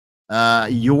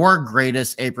 Your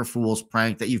greatest April Fool's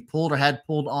prank that you've pulled or had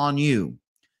pulled on you.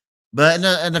 But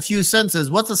in a few sentences,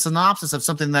 what's a synopsis of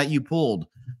something that you pulled?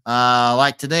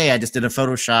 Like today, I just did a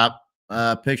Photoshop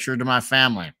picture to my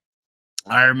family.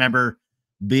 I remember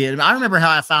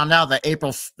how I found out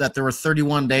that there were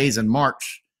 31 days in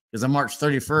March. Because on March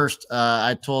 31st,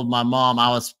 I told my mom, I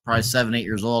was probably 7, 8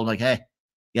 years old. I'm like, hey,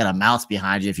 you got a mouse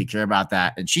behind you if you care about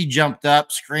that. And she jumped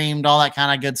up, screamed, all that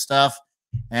kind of good stuff.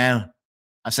 And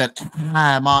I said,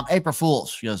 hi, Mom, April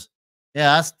Fool's. She goes,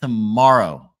 yeah, that's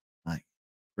tomorrow. I'm like,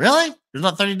 really? There's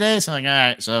not 30 days? I'm like, all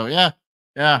right. So,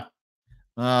 yeah.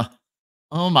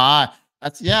 Oh, my.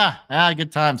 Yeah,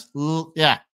 good times. Ooh,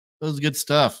 yeah, it was good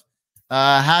stuff.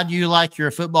 How do you like your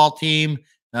football team?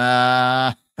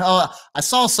 Oh, I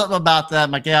saw something about that.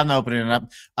 I'm like, yeah, I'm opening it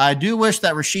up. I do wish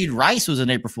that Rashid Rice was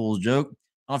an April Fool's joke.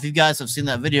 I don't know if you guys have seen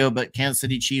that video, but Kansas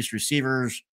City Chiefs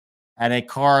receivers had a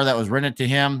car that was rented to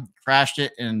him, crashed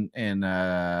it in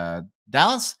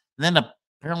Dallas, and then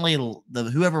apparently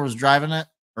whoever was driving it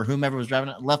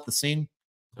left the scene.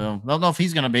 So I don't know if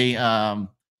he's going to be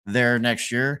there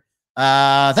next year.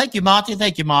 Thank you, Monty.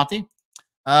 Thank you, Monty.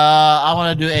 I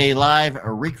want to do a live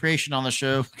recreation on the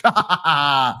show.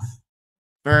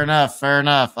 Fair enough. Fair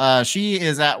enough. She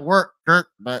is at work, Kurt,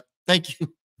 but thank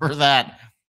you for that.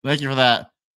 Thank you for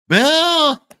that.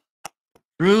 Bill,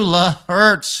 true love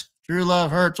hurts. True love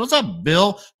hurts. What's up,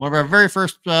 Bill? One of our very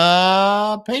first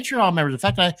Patreon members. In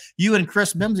fact, you and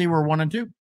Chris Bimsey were 1 and 2.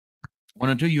 1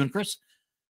 and 2, you and Chris.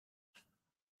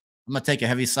 I'm gonna take a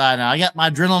heavy sigh now. I got my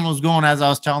adrenaline was going as I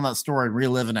was telling that story,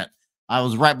 reliving it. I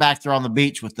was right back there on the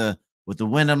beach with the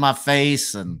wind in my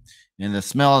face and the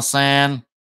smell of sand.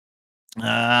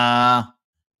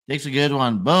 Takes a good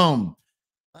one. Boom.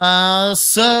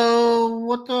 So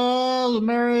what the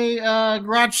Merry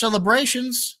garage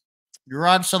celebrations?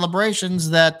 Garage celebrations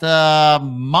that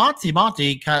Monty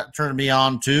turned me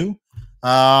on to.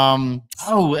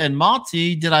 Oh, and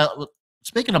Monty,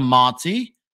 speaking of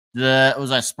Monty,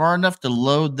 was I smart enough to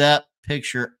load that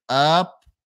picture up?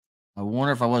 I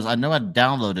wonder if I was. I know I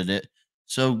downloaded it.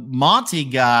 So Monty,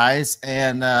 guys,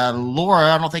 and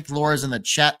Laura, I don't think Laura's in the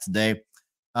chat today.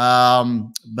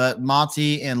 But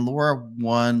Monty and Laura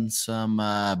won some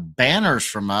banners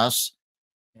from us.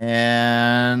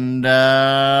 And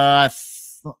I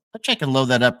bet I can load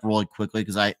that up really quickly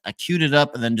because I queued it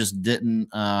up and then just didn't.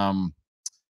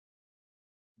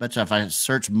 Bet you if I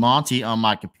search Monty on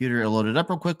my computer, it'll load it up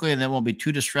real quickly and then it won't be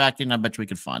too distracting. I bet you we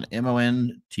can find it.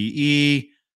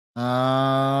 MONTE.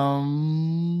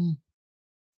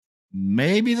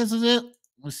 Maybe this is it.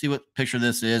 Let's see what picture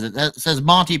this is. It says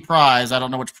Monty Prize. I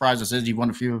don't know which prize this is. You've won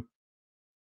a few.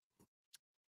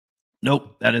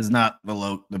 Nope, that is not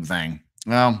the thing.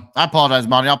 Well, I apologize,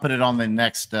 Monty. I'll put it on the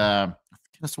next.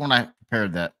 This one I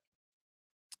prepared that.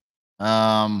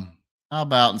 How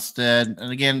about instead?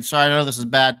 And again, sorry, I know this is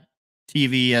bad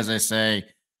TV, as I say,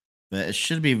 but it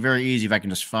should be very easy if I can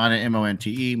just find it. MONTE.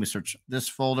 We search this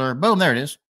folder. Boom, there it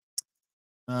is.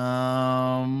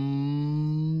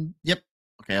 Yep.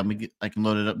 Okay, I can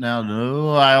load it up now.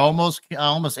 No, I almost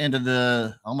ended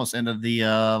the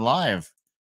live.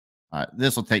 All right,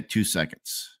 this will take 2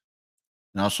 seconds.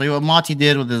 And I'll show you what Monty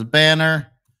did with his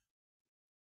banner.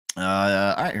 All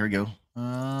right, here we go.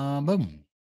 Boom.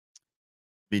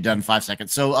 Be done in 5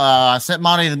 seconds. So I sent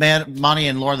Monty and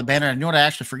Laura the banner. And you know what I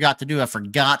actually forgot to do? I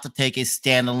forgot to take a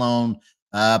standalone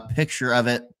picture of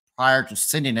it prior to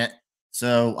sending it.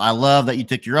 So I love that you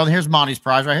took your own. Here's Monty's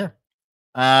prize right here.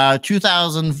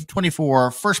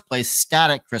 2024 first place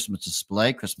static Christmas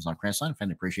display, Christmas on Cransline Fan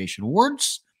Appreciation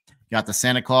Awards. Got the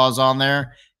Santa Claus on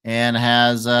there and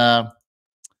has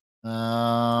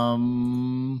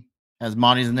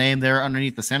Monty's name there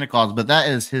underneath the Santa Claus, but that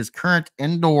is his current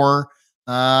indoor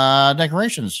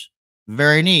decorations.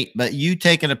 Very neat. But you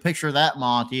taking a picture of that,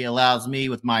 Monty, allows me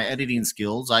with my editing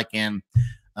skills, I can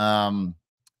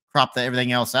crop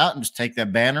everything else out and just take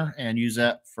that banner and use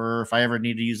that for if I ever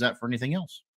need to use that for anything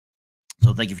else.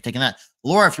 So thank you for taking that.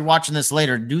 Laura, if you're watching this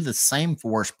later, do the same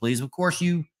for us, please. Of course,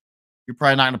 you're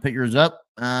probably not going to put yours up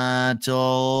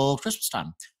until Christmas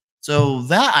time. So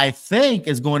that, I think,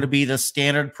 is going to be the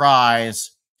standard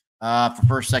prize for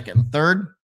first, second, and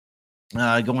third.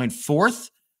 Going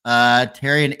fourth,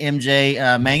 Terry and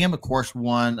MJ Mangum, of course,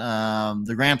 won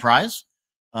the grand prize.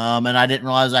 And I didn't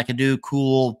realize I could do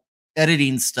cool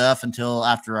editing stuff until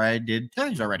after I did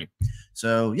Terry's already.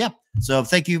 So yeah. So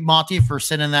thank you, Monty, for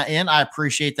sending that in. I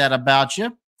appreciate that about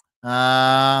you.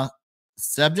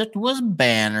 Subject was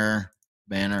banner.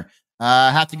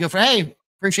 Have to go for, hey,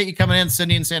 appreciate you coming in,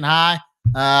 Cindy, and saying hi.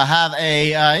 Have a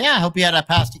yeah, hope you had a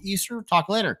past Easter. Talk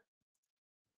later.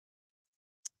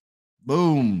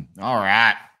 Boom. All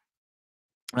right.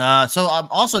 So I'm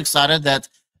also excited that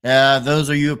those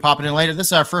of you who are popping in later, this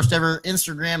is our first ever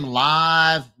Instagram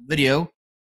live video.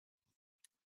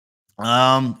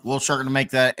 We'll start to make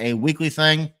that a weekly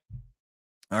thing,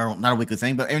 or not a weekly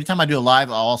thing, but every time I do a live,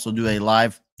 I'll also do a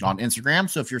live on Instagram.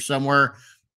 So if you're somewhere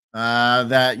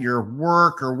that your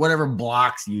work or whatever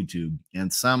blocks YouTube,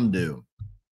 and some do,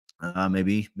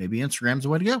 maybe Instagram's the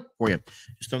way to go for you.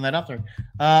 Just throwing that out there.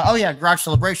 Oh yeah, garage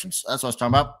celebrations. That's what I was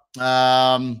talking about.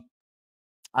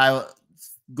 I was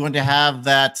going to have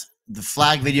the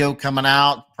flag video coming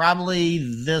out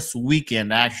probably this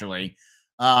weekend, actually.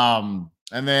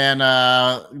 And then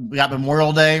we got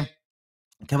Memorial Day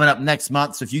coming up next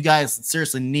month. So if you guys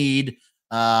seriously need,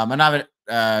 and I would,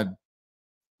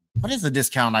 what is the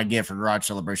discount I get for garage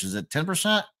celebrations? Is it 10%?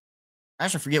 I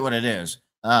actually forget what it is.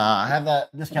 I have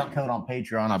that discount code on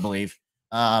Patreon, I believe.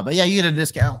 But yeah, you get a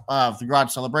discount for the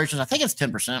garage celebrations. I think it's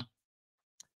 10%.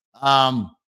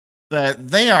 But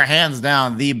they are hands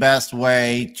down the best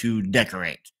way to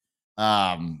decorate.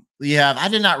 Yeah, I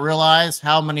did not realize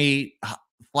how many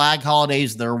flag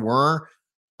holidays there were.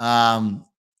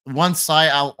 One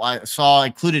site I saw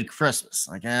included Christmas.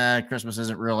 Like, Christmas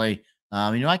isn't really,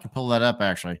 I can pull that up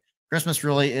actually. Christmas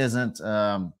really isn't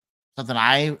something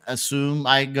I assume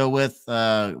I go with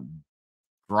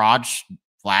garage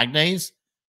flag days.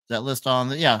 that list on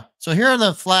the, yeah. So here are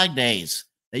the flag days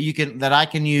that I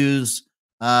can use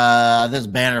this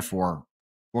banner for.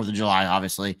 4th of July,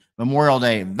 obviously, Memorial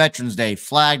Day, Veterans Day,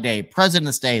 Flag Day,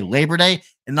 President's Day, Labor Day,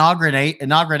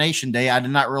 Inauguration Day. I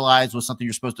did not realize was something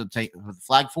you're supposed to take the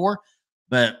flag for,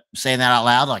 but saying that out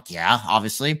loud, like, yeah,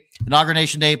 obviously.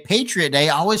 Inauguration Day, Patriot Day.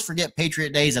 I always forget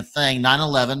Patriot Day is a thing,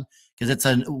 9/11, because it's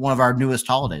one of our newest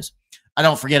holidays. I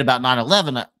don't forget about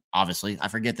 9/11, obviously. I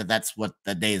forget that that's what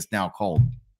that day is now called.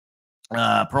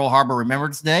 Pearl Harbor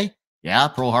Remembrance Day. Yeah,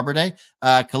 Pearl Harbor Day.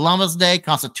 Columbus Day,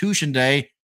 Constitution Day,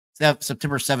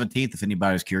 September 17th, if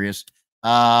anybody's curious.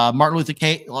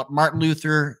 Martin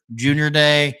Luther Jr.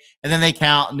 Day, and then they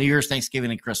count New Year's,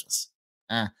 Thanksgiving, and Christmas.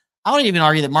 I would even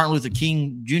argue that Martin Luther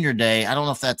King Jr. Day, I don't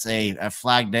know if that's a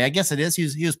flag day. I guess it is.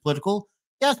 He was political.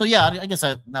 Yeah, so yeah, I guess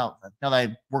now that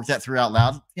I worked that through out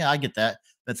loud, yeah, I get that.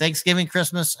 But Thanksgiving,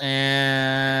 Christmas,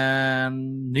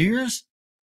 and New Year's,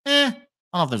 I don't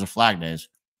know if there's a flag days.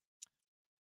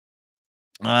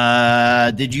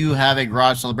 Did you have a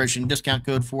garage celebration discount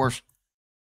code for us?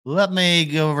 Let me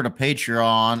go over to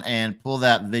Patreon and pull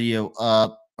that video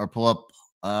up, or pull up.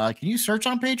 Can you search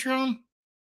on Patreon?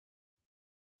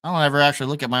 I don't ever actually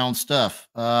look at my own stuff.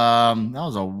 That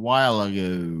was a while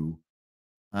ago.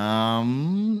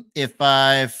 If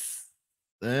hey,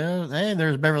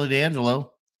 there's Beverly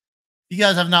D'Angelo. If you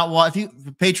guys have not watched, if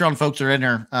Patreon folks are in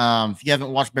there, if you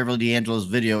haven't watched Beverly D'Angelo's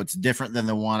video, it's different than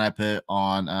the one I put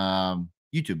on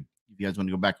YouTube. If you guys want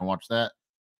to go back and watch that.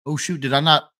 Oh shoot, did I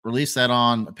not release that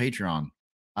on Patreon?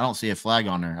 I don't see a flag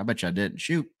on there. I bet you I didn't.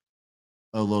 Shoot.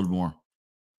 Oh, load more.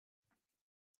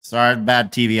 Sorry,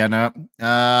 bad TV. I know.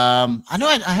 I know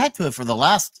I had to it for the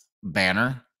last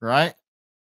banner, right?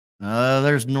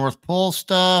 There's North Pole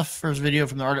stuff. First video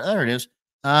from the art. There it is.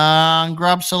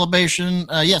 Grab celebration.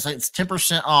 Yes, it's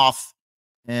 10% off.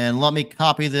 And let me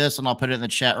copy this and I'll put it in the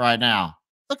chat right now.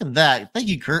 Look at that. Thank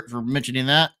you, Kurt, for mentioning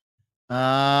that.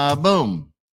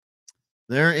 Boom.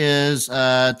 There is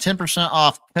 10%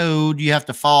 off code. You have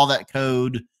to follow that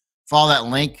code, follow that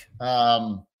link.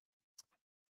 I'll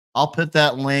put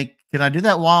that link. Can I do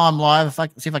that while I'm live? If I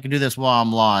see if I can do this while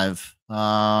I'm live.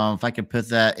 If I can put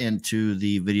that into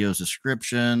the video's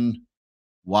description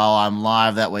while I'm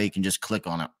live, that way you can just click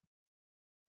on it.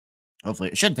 Hopefully,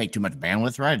 it shouldn't take too much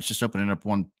bandwidth, right? It's just opening up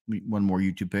one more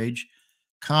YouTube page.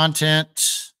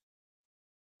 Content.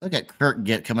 Look at Kurt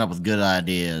coming up with good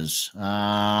ideas.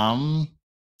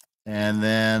 And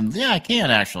then, yeah, I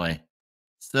can actually.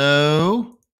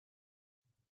 So,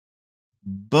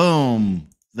 boom.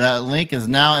 That link is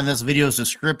now in this video's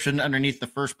description underneath the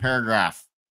first paragraph.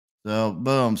 So,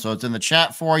 boom. So, it's in the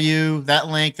chat for you. That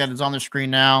link that is on the screen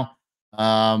now.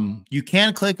 You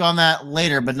can click on that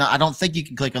later, but I don't think you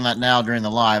can click on that now during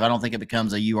the live. I don't think it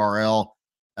becomes a URL,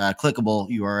 clickable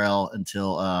URL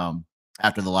until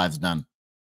after the live's done.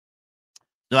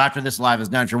 So after this live is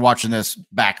done, if you're watching this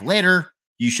back later,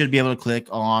 you should be able to click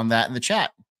on that in the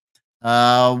chat.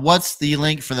 What's the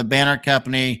link for the banner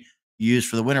company used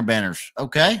for the winter banners?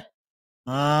 Okay.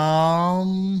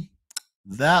 That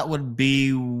would be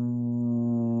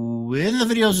in the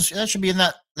videos. That should be in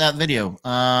that video.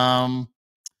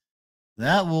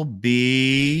 That will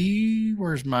be,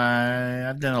 where's my,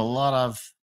 I've done a lot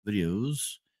of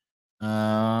videos.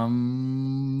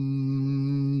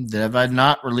 Have I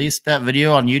not released that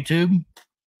video on YouTube?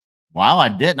 Wow, I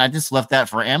didn't. I just left that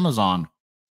for Amazon.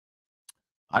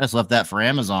 I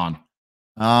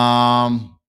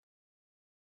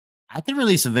can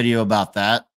release a video about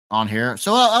that on here.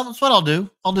 So that's what I'll do.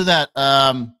 I'll do that.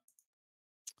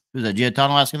 Who's that?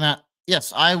 Giatano asking that?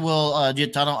 Yes, I will.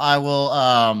 Giatano,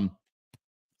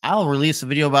 I'll release a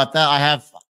video about that.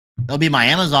 It'll be my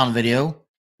Amazon video.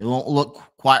 It won't look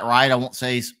quite right. I won't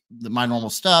say my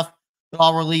normal stuff, but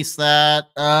I'll release that.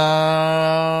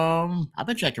 I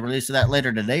bet you I can release that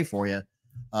later today for you.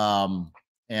 And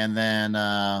then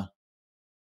the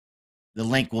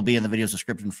link will be in the video's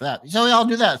description for that. So I'll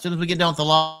do that as soon as we get done with the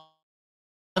live.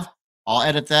 I'll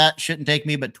edit that. Shouldn't take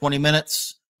me but 20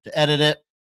 minutes to edit it.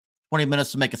 20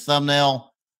 minutes to make a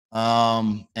thumbnail.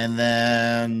 And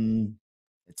then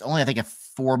it's only, I think, a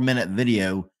 4-minute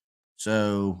video.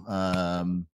 So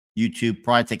YouTube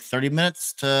probably take 30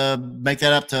 minutes to make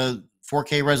that up to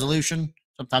 4K resolution.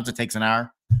 Sometimes it takes an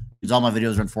hour because all my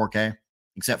videos are in 4K,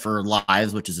 except for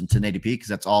lives, which is in 1080p, because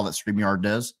that's all that StreamYard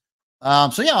does.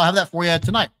 So yeah, I'll have that for you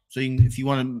tonight. So if you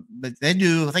want to, they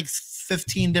do, I think,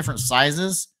 15 different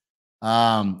sizes,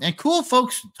 and cool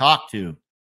folks to talk to.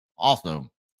 Also,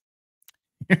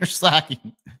 you're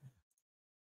slacking.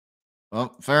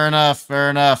 Well, fair enough.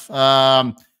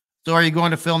 So are you going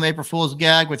to film the April Fool's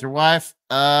gag with your wife?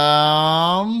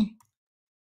 I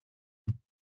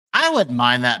I wouldn't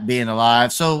mind that being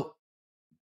alive. So,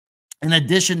 in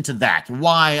addition to that,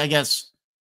 why, I guess,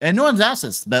 and no one's asked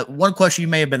this, but one question you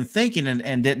may have been thinking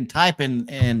and didn't type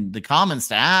in the comments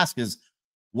to ask is,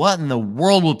 what in the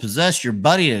world would possess your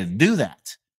buddy to do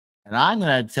that? And I'm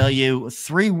going to tell you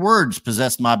 3 words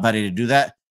possessed my buddy to do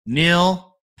that.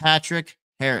 Neil Patrick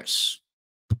Harris,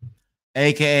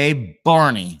 aka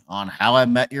Barney on How I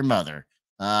Met Your Mother.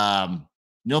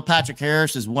 Neil Patrick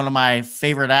Harris is one of my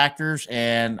favorite actors,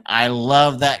 and I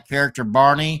love that character,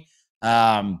 Barney.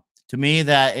 To me,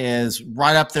 that is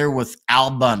right up there with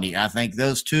Al Bundy. I think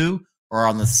those two are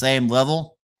on the same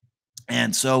level.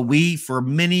 And so we, for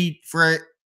many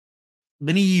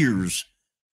years,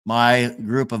 my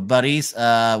group of buddies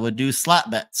would do slap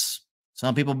bets.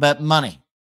 Some people bet money.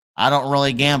 I don't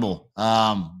really gamble,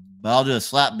 but I'll do a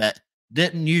slap bet.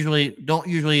 Don't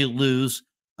usually lose.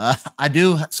 I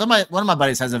do. One of my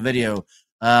buddies has a video.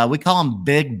 We call him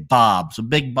Big Bob. So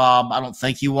Big Bob, I don't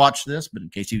think you watch this, but in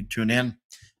case you tune in,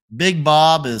 Big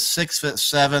Bob is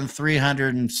 6'7",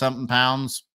 300 and something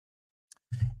pounds,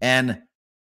 and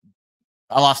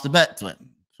I lost the bet to him,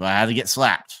 so I had to get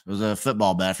slapped. It was a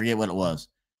football bet. I forget what it was.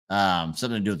 Something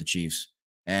to do with the Chiefs,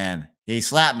 and he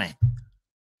slapped me.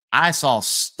 I saw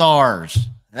stars.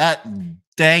 That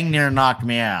dang near knocked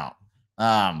me out.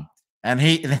 And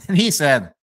he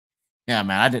said, "Yeah,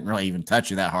 man, I didn't really even touch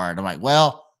you that hard." I'm like,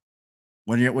 "Well,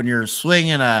 when you're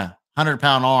swinging a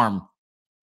 100-pound arm,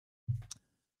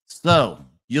 so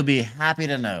you'll be happy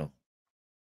to know.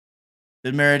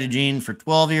 Been married to Jean for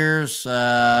 12 years.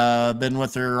 Been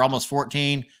with her almost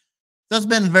 14. So it's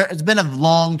been a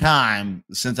long time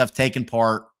since I've taken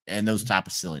part in those type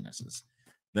of sillinesses.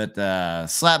 But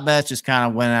slap bets just kind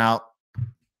of went out.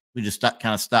 We just stopped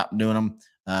doing them,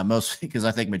 mostly because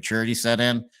I think maturity set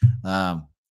in.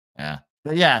 Yeah,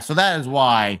 but yeah. So that is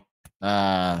why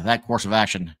that course of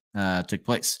action took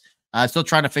place. Still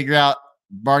trying to figure out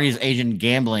Barney's Asian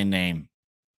gambling name.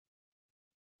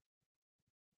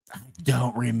 I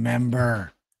don't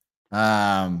remember.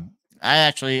 I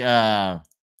actually have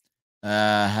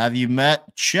you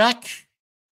met Chuck?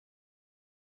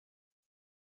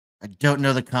 I don't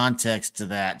know the context to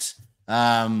that.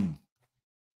 I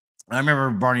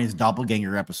remember Barney's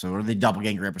doppelganger episode, or the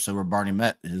doppelganger episode where Barney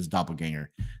met his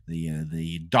doppelganger,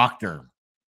 the doctor.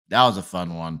 That was a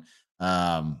fun one.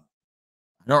 I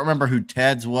don't remember who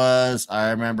Ted's was.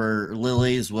 I remember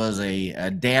Lily's was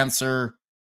a dancer.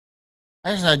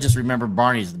 I just remember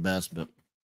Barney's the best, and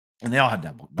they all had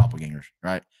doppelgangers,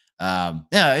 right? Yeah.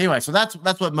 Anyway, so that's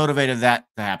what motivated that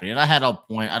to happen. And I had a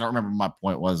point. I don't remember what my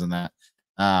point was in that.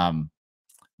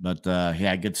 But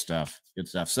yeah, good stuff. Good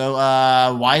stuff. So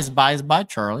Wise Buys by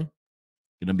Charlie.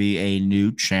 Gonna be a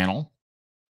new channel.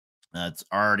 It's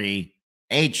already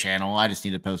a channel. I just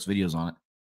need to post videos on it.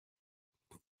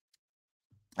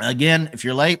 Again, if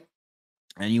you're late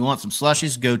and you want some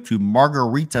slushies, go to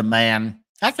Margarita Man.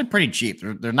 Actually pretty cheap.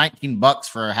 They're $19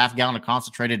 for a half gallon of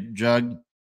concentrated jug.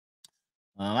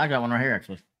 I got one right here,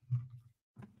 actually.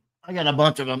 I got a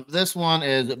bunch of them. This one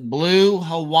is Blue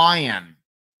Hawaiian.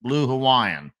 Blue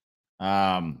Hawaiian.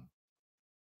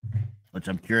 Which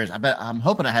I'm curious. I'm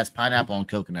hoping it has pineapple and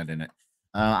coconut in it.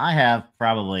 I have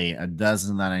probably a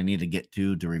dozen that I need to get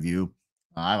to review.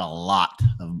 I have a lot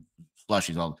of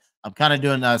slushies. I'm kind of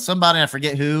doing somebody, I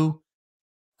forget who.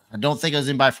 I don't think it was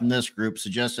anybody from this group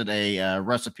suggested a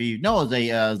recipe. No, it was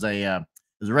a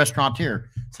restaurateur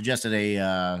suggested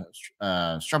a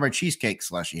strawberry cheesecake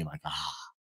slushie. I'm like,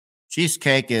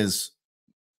 cheesecake is.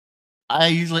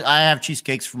 I have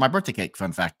cheesecakes for my birthday cake.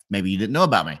 Fun fact, maybe you didn't know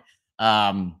about me.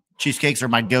 Cheesecakes are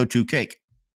my go-to cake.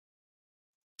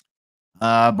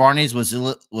 Barney's was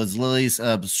Lily's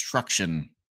obstruction.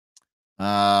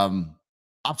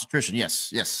 Obstetrician,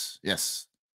 yes.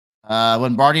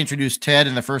 When Barney introduced Ted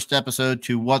in the first episode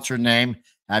to What's Her Name?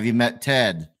 Have you met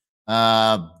Ted?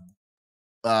 Robin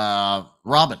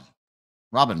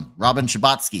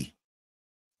Shabatsky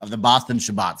of the Boston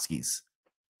Shabatskys.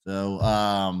 So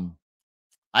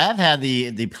I have had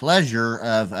the pleasure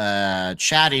of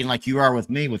chatting like you are with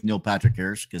me with Neil Patrick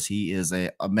Harris, because he is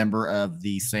a member of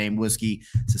the same whiskey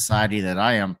society that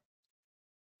I am,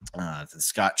 the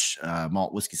Scotch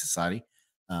Malt Whiskey Society.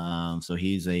 So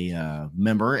he's a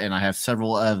member, and I have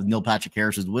several of Neil Patrick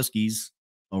Harris's whiskeys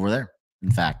over there.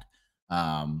 In fact,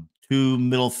 Two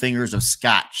Middle Fingers of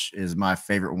Scotch is my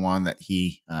favorite one that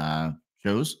he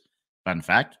chose. Fun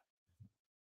fact.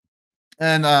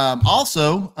 And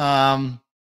also, I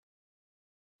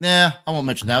won't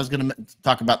mention that. I was going to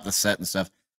talk about the set and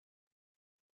stuff.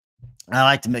 I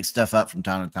like to mix stuff up from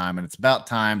time to time, and it's about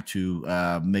time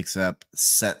to mix up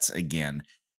sets again.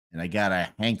 And I got a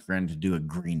hankering to do a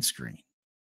green screen.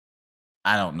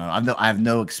 I don't know. I have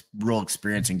no real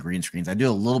experience in green screens. I do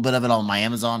a little bit of it on my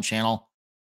Amazon channel,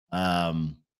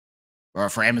 um, or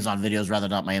for Amazon videos, rather,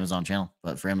 not my Amazon channel,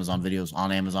 but for Amazon videos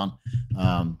on Amazon.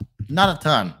 Not a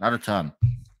ton, not a ton.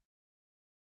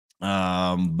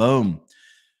 Boom.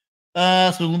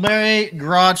 So Lumiere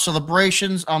Garage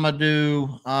Celebrations. I'm gonna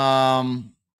do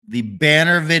the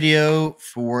banner video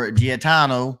for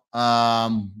Giatano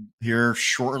here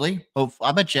shortly. Hope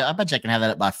I bet you I can have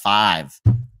that up by 5.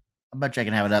 I bet you I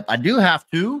can have it up. I do have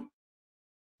to. I'm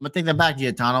gonna take that back,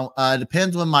 Giatano. It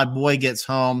depends when my boy gets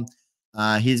home.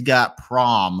 He's got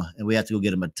prom, and we have to go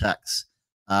get him a tux.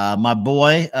 My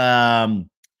boy.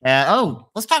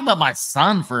 Let's talk about my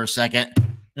son for a second.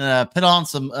 Put on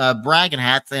some bragging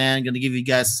hats and going to give you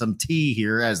guys some tea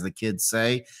here, as the kids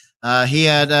say. We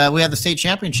had the state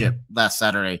championship last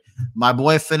Saturday. My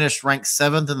boy finished ranked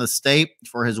 7th in the state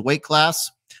for his weight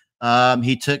class.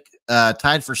 He took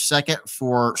tied for second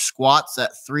for squats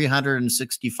at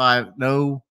 365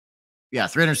 pounds.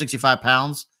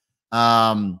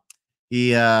 So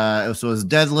it was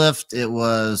deadlift, it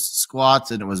was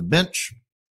squats, and it was bench.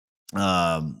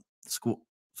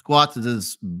 Squats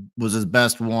was his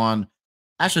best one.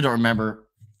 I actually don't remember.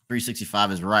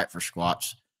 365 is right for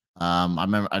squats.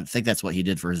 I think that's what he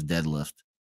did for his deadlift.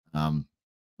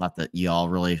 Not that y'all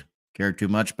really cared too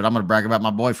much, but I'm going to brag about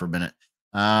my boy for a minute.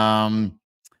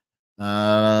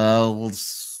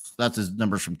 That's his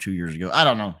numbers from 2 years ago. I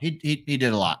don't know. He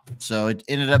did a lot. So it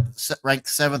ended up ranked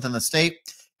 7th in the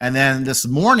state. And then this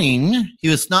morning, he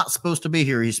was not supposed to be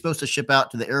here. He's supposed to ship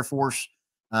out to the Air Force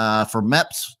for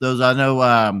MEPS. Those I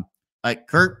know, like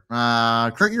Kurt,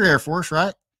 you're Air Force,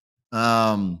 right?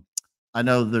 I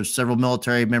know there's several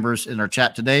military members in our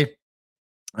chat today,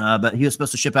 but he was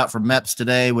supposed to ship out for MEPS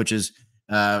today, which is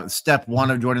step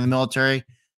 1 of joining the military.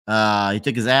 He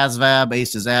took his ASVAB,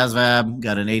 aced his ASVAB,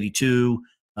 got an 82.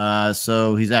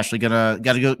 So he's actually got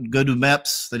to go do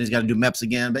MEPS. Then he's got to do MEPS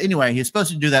again. But anyway, he's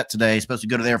supposed to do that today. He's supposed to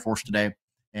go to the Air Force today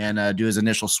and do his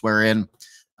initial swear in.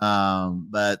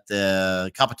 But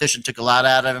the competition took a lot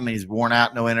out of him. He's worn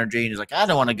out, no energy. And he's like, I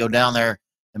don't want to go down there.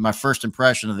 And my first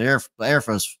impression of the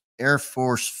Air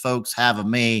Force folks have of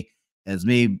me as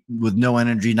me with no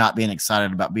energy, not being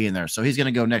excited about being there. So he's going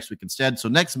to go next week instead. So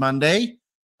next Monday,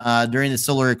 during the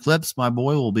solar eclipse, my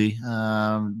boy will be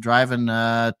driving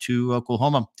to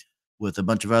Oklahoma with a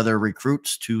bunch of other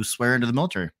recruits to swear into the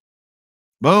military.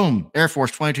 Boom. Air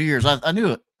Force, 22 years. I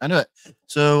knew it. I knew it.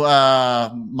 So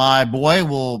my boy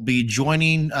will be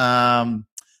joining.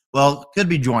 Could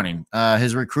be joining.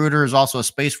 His recruiter is also a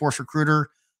Space Force recruiter.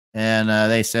 And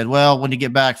they said, well, when you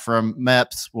get back from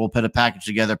MEPS, we'll put a package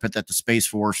together, put that to Space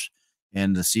Force,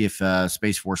 and to see if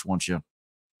Space Force wants you.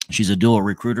 She's a dual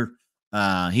recruiter.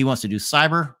 He wants to do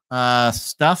cyber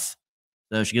stuff.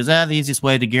 So she goes, the easiest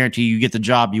way to guarantee you get the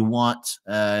job you want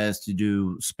is to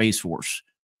do Space Force.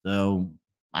 So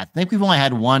I think we've only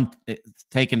had one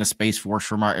taken to Space Force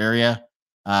from our area.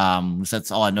 So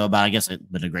that's all I know about. I guess it'd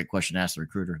been a great question to ask the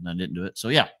recruiter, and I didn't do it. So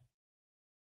yeah,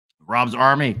 Rob's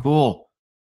Army, cool.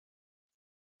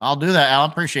 I'll do that,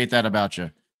 Alan. Appreciate that about you.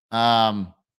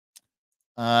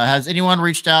 Has anyone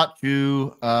reached out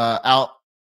to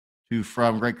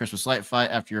from Great Christmas Light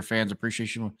Fight after your fans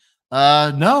appreciation?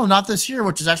 No, not this year,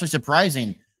 which is actually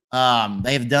surprising.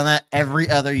 They've done that every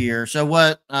other year. So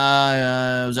what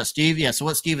was that, Steve? Yeah. So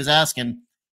what Steve is asking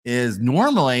is,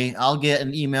 normally I'll get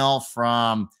an email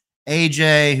from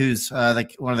AJ, who's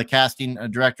one of the casting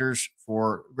directors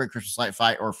for Great Christmas Light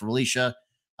Fight, or for Alicia,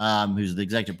 who's the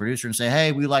executive producer, and say,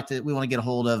 hey, we want to get a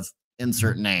hold of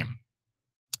insert name.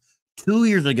 2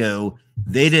 years ago,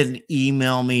 they didn't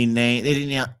email me name. They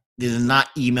did not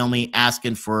email me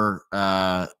asking for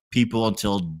people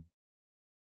until,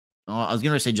 I was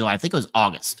going to say July. I think it was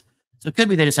August. So it could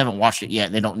be they just haven't watched it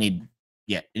yet. They don't need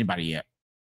anybody yet.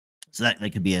 So that they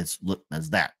could be as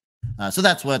that. So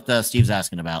that's what Steve's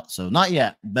asking about. So not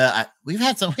yet, but we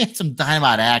had some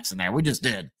dynamite acts in there. We just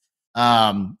did.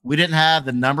 We didn't have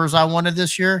the numbers I wanted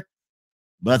this year,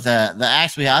 but the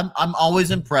acts I'm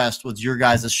always impressed with your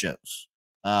guys' shows.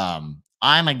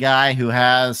 I'm a guy who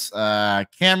has a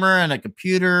camera and a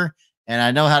computer, and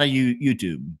I know how to use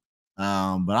YouTube.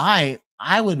 But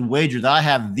I would wager that I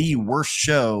have the worst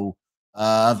show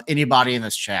of anybody in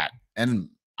this chat, and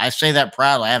I say that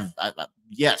proudly.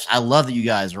 Yes, I love that you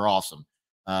guys are awesome.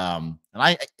 And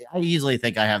I easily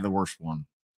think I have the worst one.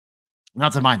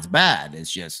 Not that mine's bad.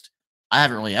 It's just I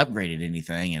haven't really upgraded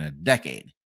anything in a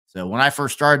decade. So when I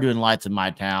first started doing lights in my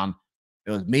town,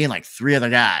 it was me and like 3 other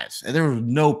guys, and there was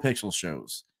no pixel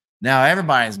shows. Now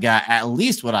everybody's got at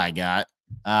least what I got.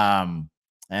 And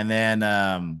then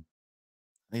I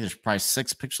think there's probably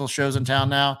 6 pixel shows in town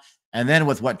now. And then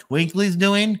with what Twinkly's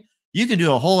doing, you can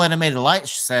do a whole animated light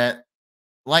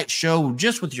show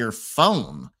just with your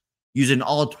phone using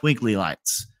all Twinkly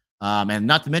lights. And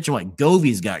not to mention what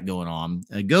Govi's got going on.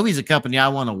 Govi's a company I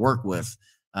want to work with,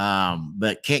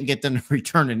 but can't get them to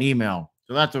return an email.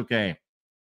 So that's okay.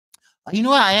 You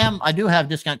know what? I do have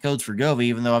discount codes for Govi,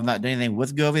 even though I've not done anything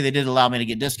with Govi. They did allow me to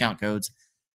get discount codes.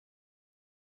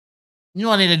 You know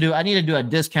what I need to do? I need to do a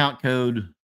discount code.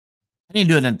 I need to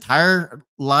do an entire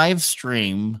live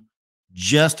stream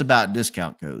just about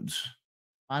discount codes.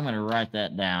 I'm going to write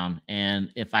that down.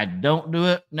 And if I don't do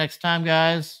it next time,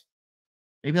 guys,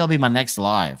 maybe that'll be my next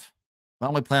live. Why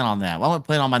don't we plan on that? Why don't we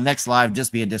plan on my next live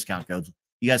just being discount codes?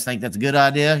 You guys think that's a good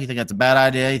idea? You think that's a bad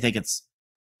idea? You think it's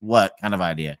what kind of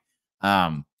idea?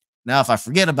 Now, if I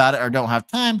forget about it or don't have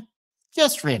time,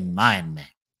 just remind me.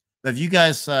 But if you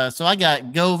guys, so I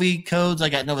got Govi codes, I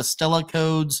got Nova Stella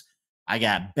codes, I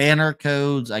got banner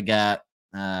codes, I got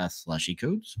slushy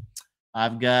codes.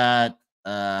 I've got,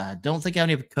 I don't think I have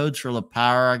any codes for La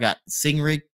Power. I got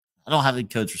Stingray. I don't have any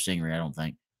codes for Stingray, I don't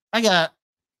think. I got,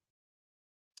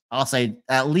 I'll say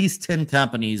at least 10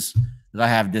 companies that I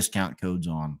have discount codes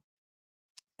on.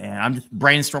 And I'm just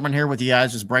brainstorming here with you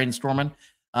guys, just brainstorming.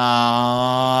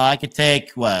 I could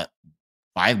take 5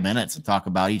 minutes to talk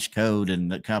about each code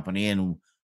and the company and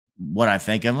what I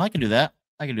think of them. I can do that.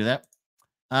 I can do that.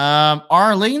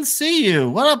 Arlene, see you.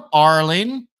 What up,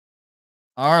 Arlene?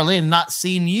 Arlene, not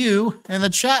seen you in the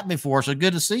chat before, so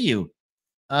good to see you.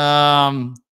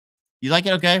 You like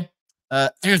it? Okay.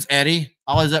 Here's Eddie.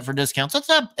 Always up for discounts. What's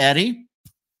up, Eddie?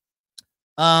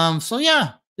 So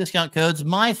yeah, discount codes.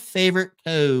 My favorite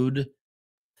code.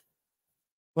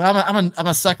 Well, I'm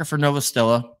a sucker for Nova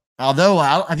Stella. Although,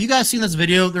 have you guys seen this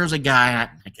video? There's a guy,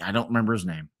 I don't remember his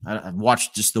name. I've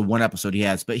watched just the one episode he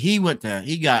has, but he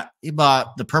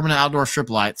bought the permanent outdoor strip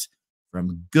lights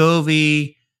from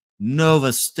Govi,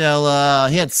 Nova Stella.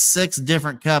 He had 6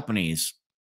 different companies.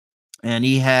 And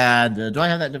he had, do I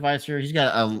have that device here? He's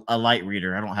got a light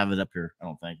reader. I don't have it up here. I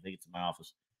don't think. I think it's in my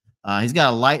office. He's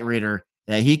got a light reader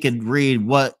that he could read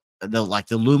what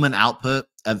the lumen output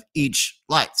of each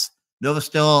lights. Nova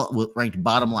Stella ranked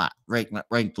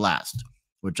ranked last,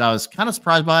 which I was kind of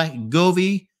surprised by.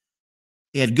 Govi,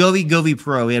 he had Govi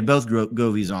Pro. He had both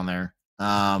Govis on there.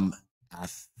 I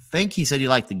think he said he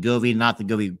liked the Govi, not the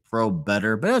Govi Pro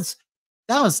better, but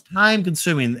that was time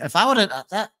consuming. If I would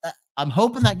have I'm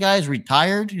hoping that guy's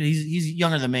retired. He's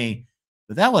younger than me,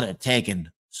 but that would have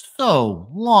taken so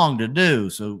long to do.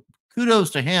 So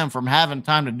kudos to him for having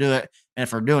time to do it and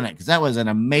for doing it, because that was an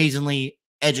amazingly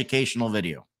educational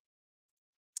video.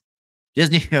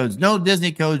 Disney codes, no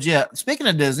Disney codes yet. Speaking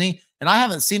of Disney, and I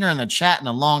haven't seen her in the chat in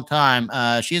a long time.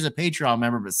 She is a Patreon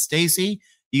member, but Stacy,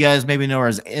 you guys maybe know her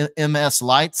as MS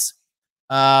Lights.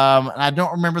 And I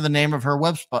don't remember the name of her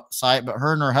website, but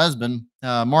her and her husband,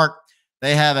 Mark,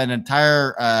 they have an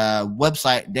entire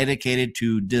website dedicated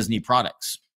to Disney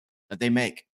products that they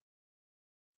make.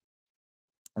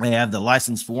 They have the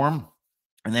license form,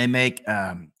 and they make,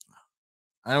 I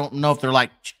don't know if they're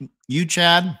like you,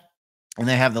 Chad, and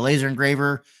they have the laser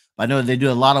engraver. I know they do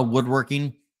a lot of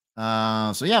woodworking.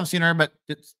 So yeah, I've seen her, but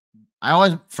I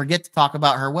always forget to talk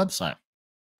about her website.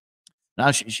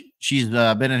 Now she's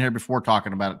been in here before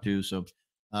talking about it too. So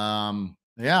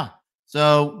yeah.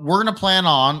 So we're going to plan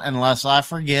on, unless I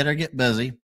forget or get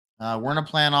busy, we're going to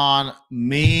plan on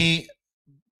me,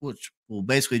 which will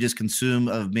basically just consume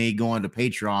of me going to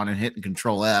Patreon and hitting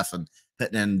Control F and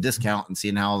putting in discount and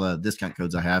seeing how the discount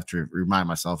codes I have to remind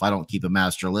myself I don't keep a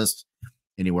master list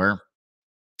anywhere.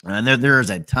 And there is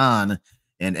a ton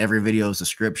in every video's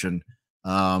description.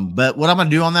 But what I'm going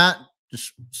to do on that,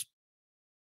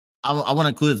 I want to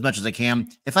include as much as I can.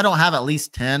 If I don't have at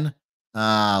least 10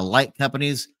 light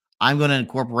companies, I'm going to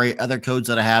incorporate other codes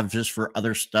that I have just for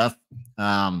other stuff.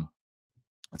 Some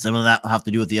of that will have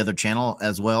to do with the other channel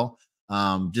as well.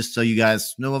 Just so you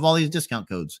guys know of all these discount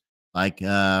codes. Like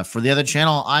for the other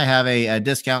channel, I have a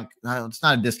discount. It's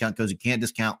not a discount code. You can't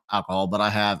discount alcohol, but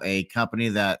I have a company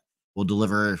that will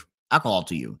deliver alcohol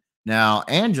to you. Now,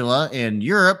 Angela in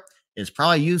Europe is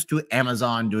probably used to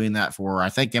Amazon doing that for her. I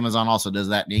think Amazon also does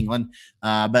that in England.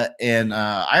 But in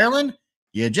Ireland,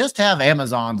 you just have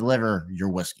Amazon deliver your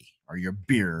whiskey or your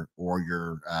beer or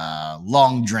your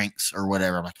long drinks or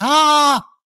whatever. I'm like,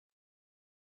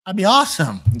 that'd be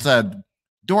awesome. It's a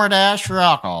DoorDash for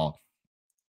alcohol.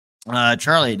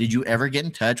 Charlie, did you ever get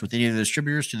in touch with any of the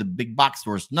distributors to the big box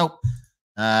stores? Nope.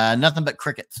 Nothing but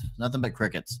crickets. Nothing but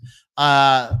crickets.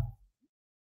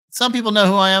 Some people know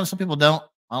who I am. Some people don't.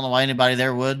 I don't know why anybody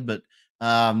there would, but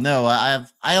no, I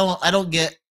don't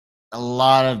get a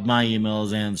lot of my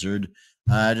emails answered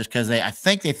just because I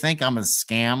think they think I'm a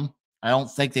scam. I don't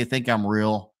think they think I'm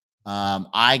real.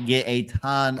 I get a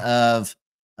ton of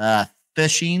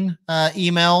phishing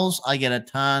emails. I get a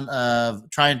ton of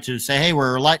trying to say, "Hey,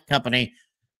 we're a light company.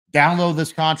 Download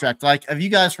this contract." Like, have you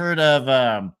guys heard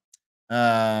of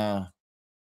uh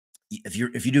if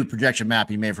you do projection map,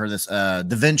 you may have heard this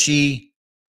DaVinci.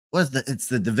 It's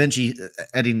the DaVinci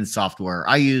editing software.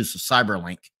 I use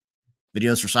Cyberlink.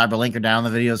 Videos for Cyberlink are down in the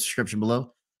video description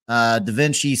below.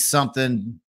 DaVinci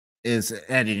something is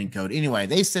editing code. Anyway,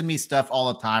 they send me stuff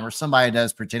all the time, or somebody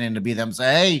does pretending to be them.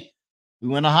 Say, hey, we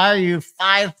want to hire you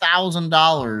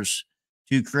 $5,000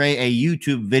 to create a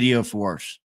YouTube video for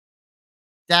us.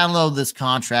 Download this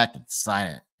contract and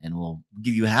sign it, and we'll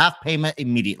give you half payment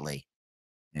immediately.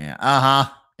 Yeah,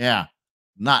 yeah.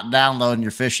 Not downloading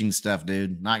your phishing stuff,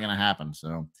 dude. Not gonna happen.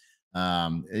 So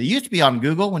it used to be on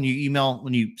Google when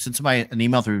you send somebody an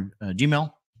email through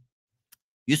Gmail.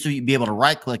 You used to be able to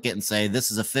right click it and say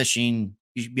this is a phishing.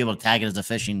 You should be able to tag it as a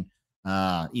phishing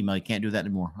email. You can't do that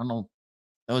anymore. I don't know.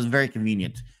 That was very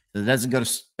convenient. It doesn't go to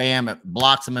spam. It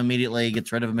blocks them immediately.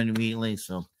 Gets rid of them immediately.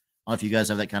 So I don't know if you guys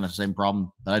have that kind of same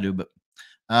problem that I do, but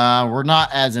we're not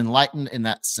as enlightened in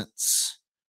that sense.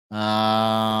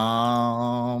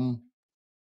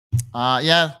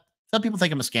 Yeah, some people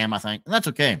think I'm a scam, I think, and that's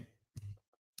okay.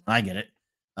 I get it.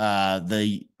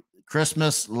 The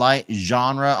Christmas light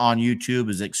genre on YouTube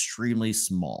is extremely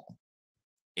small.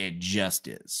 It just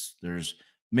is. There's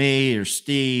me, there's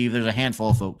Steve, there's a handful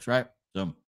of folks, right?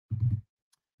 So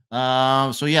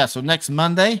yeah, so next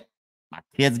Monday, my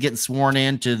kid's getting sworn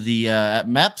into the at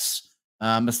MEPS.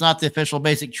 It's not the official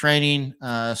basic training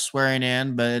swearing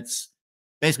in, but it's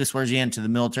basically swears you into the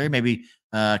military. Maybe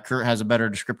Kurt has a better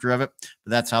descriptor of it,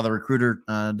 but that's how the recruiter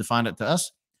defined it to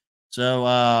us.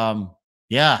 So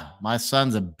yeah, my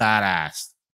son's a badass.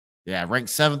 Yeah, ranked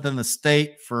 7th in the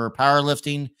state for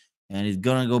powerlifting, and he's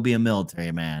gonna go be a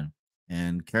military man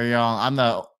and carry on. I'm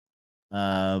the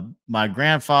my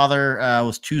grandfather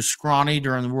was too scrawny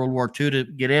during World War II to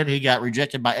get in. He got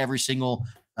rejected by every single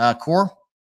corps,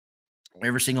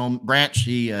 every single branch.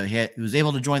 He was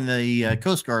able to join the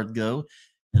Coast Guard, go.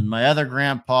 And my other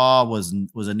grandpa was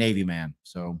a Navy man.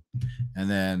 So, and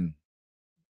then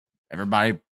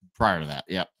everybody prior to that,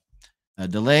 yep.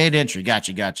 Delayed entry.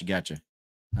 Gotcha.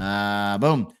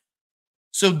 Boom.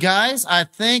 So, guys, I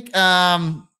think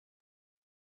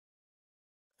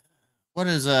what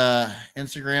is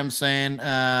Instagram saying?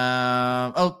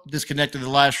 Disconnected the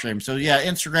live stream. So yeah,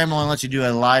 Instagram only lets you do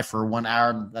a live for 1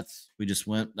 hour. That's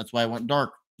why it went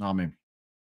dark on me.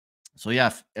 So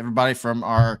yeah, everybody from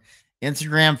our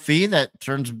Instagram feed that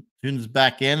tunes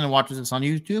back in and watches us on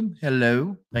YouTube,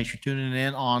 hello. Thanks for tuning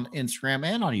in on Instagram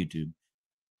and on YouTube.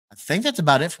 I think that's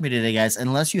about it for me today, guys,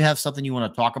 unless you have something you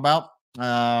want to talk about.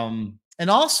 And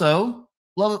also,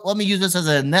 let me use this as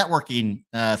a networking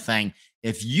thing.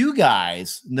 If you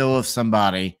guys know of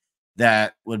somebody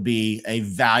that would be a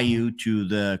value to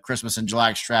the Christmas and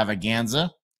July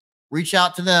extravaganza, reach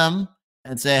out to them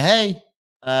and say, hey,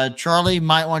 Charlie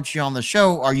might want you on the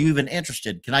show. Are you even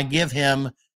interested? Can I give him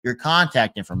your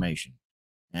contact information?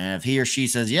 And if he or she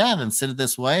says, yeah, then send it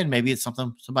this way. And maybe it's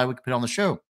something somebody we could put on the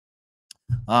show.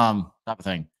 Type of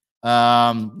thing.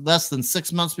 Less than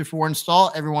 6 months before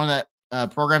install, everyone that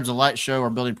programs a light show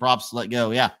or building props, let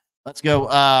go. Yeah, let's go.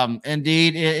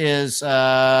 Indeed, it is.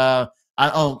 That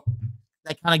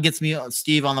kind of gets me,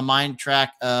 Steve, on the mind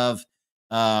track of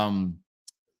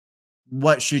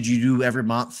what should you do every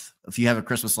month if you have a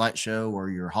Christmas light show or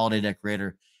you're a holiday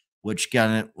decorator, which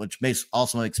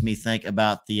also makes me think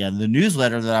about the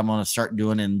newsletter that I'm going to start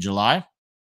doing in July.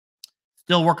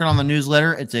 Still working on the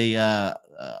newsletter. It's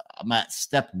I'm at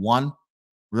step 1.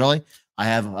 Really, I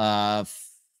have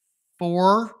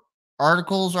 4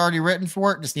 articles already written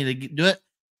for it. Just need to do it,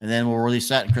 and then we'll release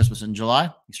that in Christmas in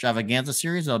July extravaganza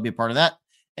series. That'll be a part of that,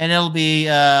 and it'll be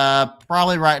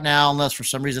probably right now, unless for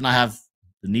some reason I have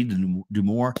the need to do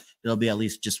more. It'll be at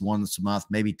least just once a month,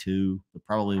 maybe 2, but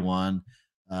probably 1.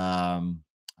 I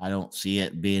don't see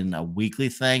it being a weekly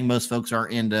thing. Most folks are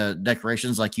into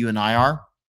decorations like you and I are.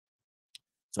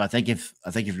 So I think if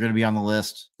you're going to be on the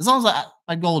list, as long as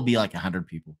my goal would be like 100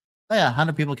 people. But yeah,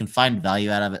 100 people can find value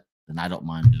out of it, then I don't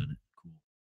mind doing it. Cool.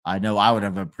 I know I would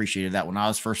have appreciated that when I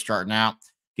was first starting out,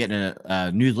 getting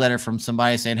a newsletter from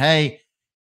somebody saying, hey,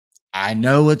 I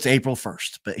know it's April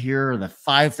 1st, but here are the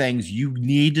 5 things you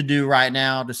need to do right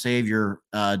now to save your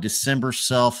December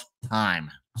self time.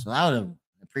 So I would have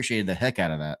appreciated the heck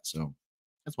out of that. So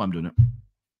that's why I'm doing it.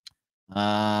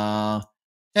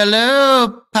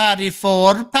 Hello, Patty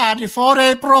Ford,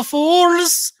 April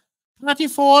Fools. Patty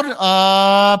Ford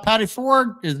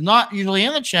is not usually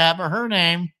in the chat, but her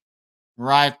name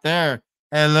right there.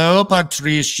 Hello,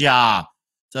 Patricia.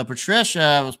 So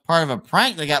Patricia was part of a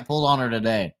prank that got pulled on her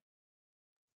today.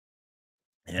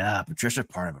 Yeah, Patricia's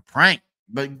part of a prank.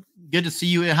 But good to see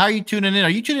you. How are you tuning in? Are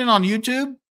you tuning in on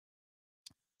YouTube?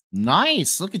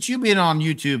 Nice. Look at you being on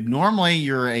YouTube. Normally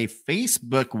you're a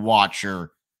Facebook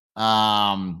watcher.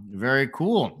 Very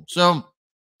cool. So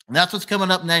that's what's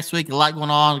coming up next week. A lot going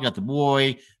on. We got the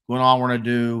boy going on. We're gonna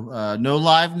do no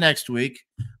live next week.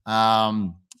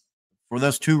 For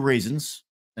those two reasons,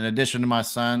 in addition to my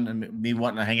son and me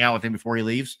wanting to hang out with him before he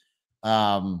leaves.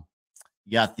 You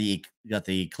got the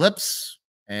eclipse.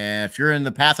 And if you're in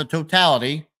the path of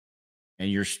totality and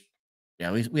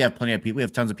yeah, we have plenty of people. We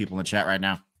have tons of people in the chat right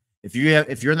now. If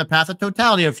you're in the path of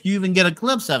totality, if you even get a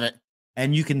glimpse of it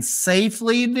and you can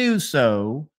safely do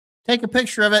so, take a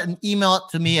picture of it and email it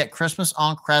to me at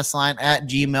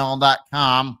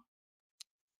christmasoncrestline@gmail.com.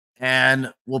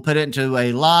 And we'll put it into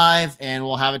a live and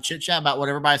we'll have a chit chat about what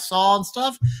everybody saw and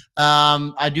stuff.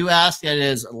 I do ask that it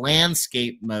is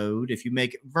landscape mode. If you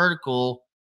make it vertical,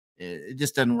 it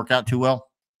just doesn't work out too well.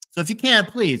 So if you can,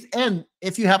 please. And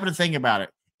if you happen to think about it,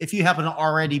 if you happen to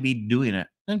already be doing it,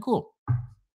 then cool.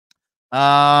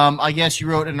 I guess you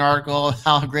wrote an article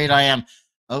how great I am.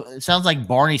 Oh, it sounds like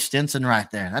Barney Stinson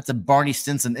right there. That's a Barney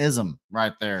Stinson-ism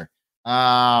right there.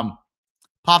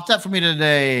 Popped up for me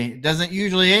today. Doesn't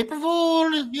usually April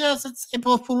Fool. Yes, it's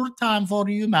April Fool time for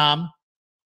you, ma'am.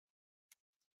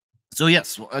 So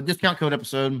yes, a discount code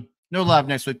episode. No live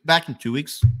next week. Back in 2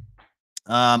 weeks.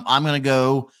 I'm gonna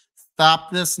go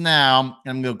stop this now.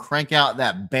 And I'm gonna crank out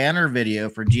that banner video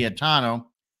for Giatano.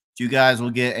 So you guys will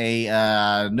get a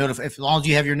as long as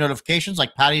you have your notifications,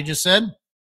 like Patty just said.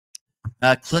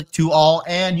 Click to all,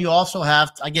 and you also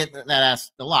have. I get that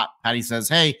asked a lot. Patty says,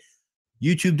 "Hey,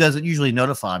 YouTube doesn't usually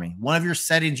notify me." One of your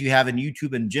settings you have in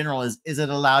YouTube in general is it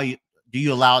allow you? Do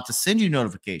you allow it to send you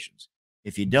notifications?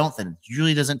 If you don't, then it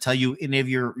usually doesn't tell you any of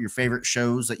your favorite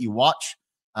shows that you watch.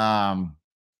 I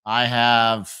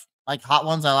have like Hot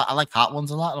Ones. I like Hot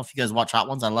Ones a lot. I don't know if you guys watch Hot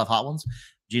Ones. I love Hot Ones.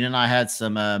 Gina and I had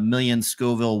some Million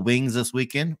Scoville wings this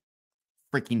weekend.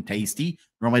 Freaking tasty.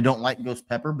 Normally I don't like ghost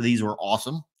pepper, but these were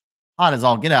awesome. Hot as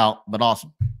all get out, but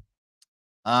awesome.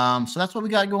 So that's what we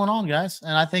got going on, guys.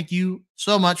 And I thank you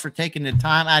so much for taking the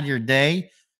time out of your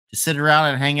day to sit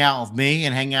around and hang out with me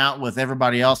and hang out with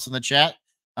everybody else in the chat.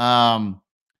 That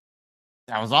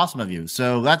was awesome of you.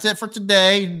 So that's it for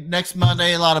today. Next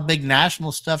Monday, a lot of big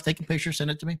national stuff. Take a picture, send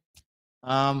it to me.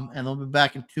 And we'll be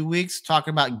back in 2 weeks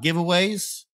talking about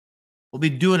giveaways. We'll be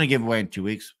doing a giveaway in 2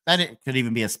 weeks. That could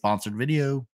even be a sponsored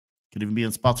video. Could even be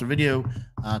a sponsored video.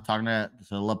 Talking to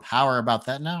Love Power about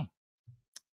that now.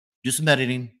 Do some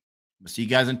editing. We'll see you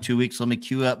guys in 2 weeks. Let me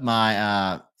queue up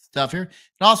my stuff here. And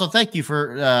also, thank you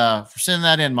for sending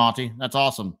that in, Monty. That's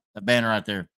awesome. That banner right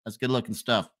there. That's good looking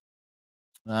stuff.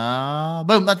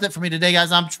 Boom. That's it for me today,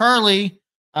 guys. I'm Charlie.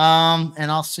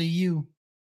 And I'll see you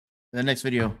in the next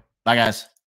video. Bye, guys.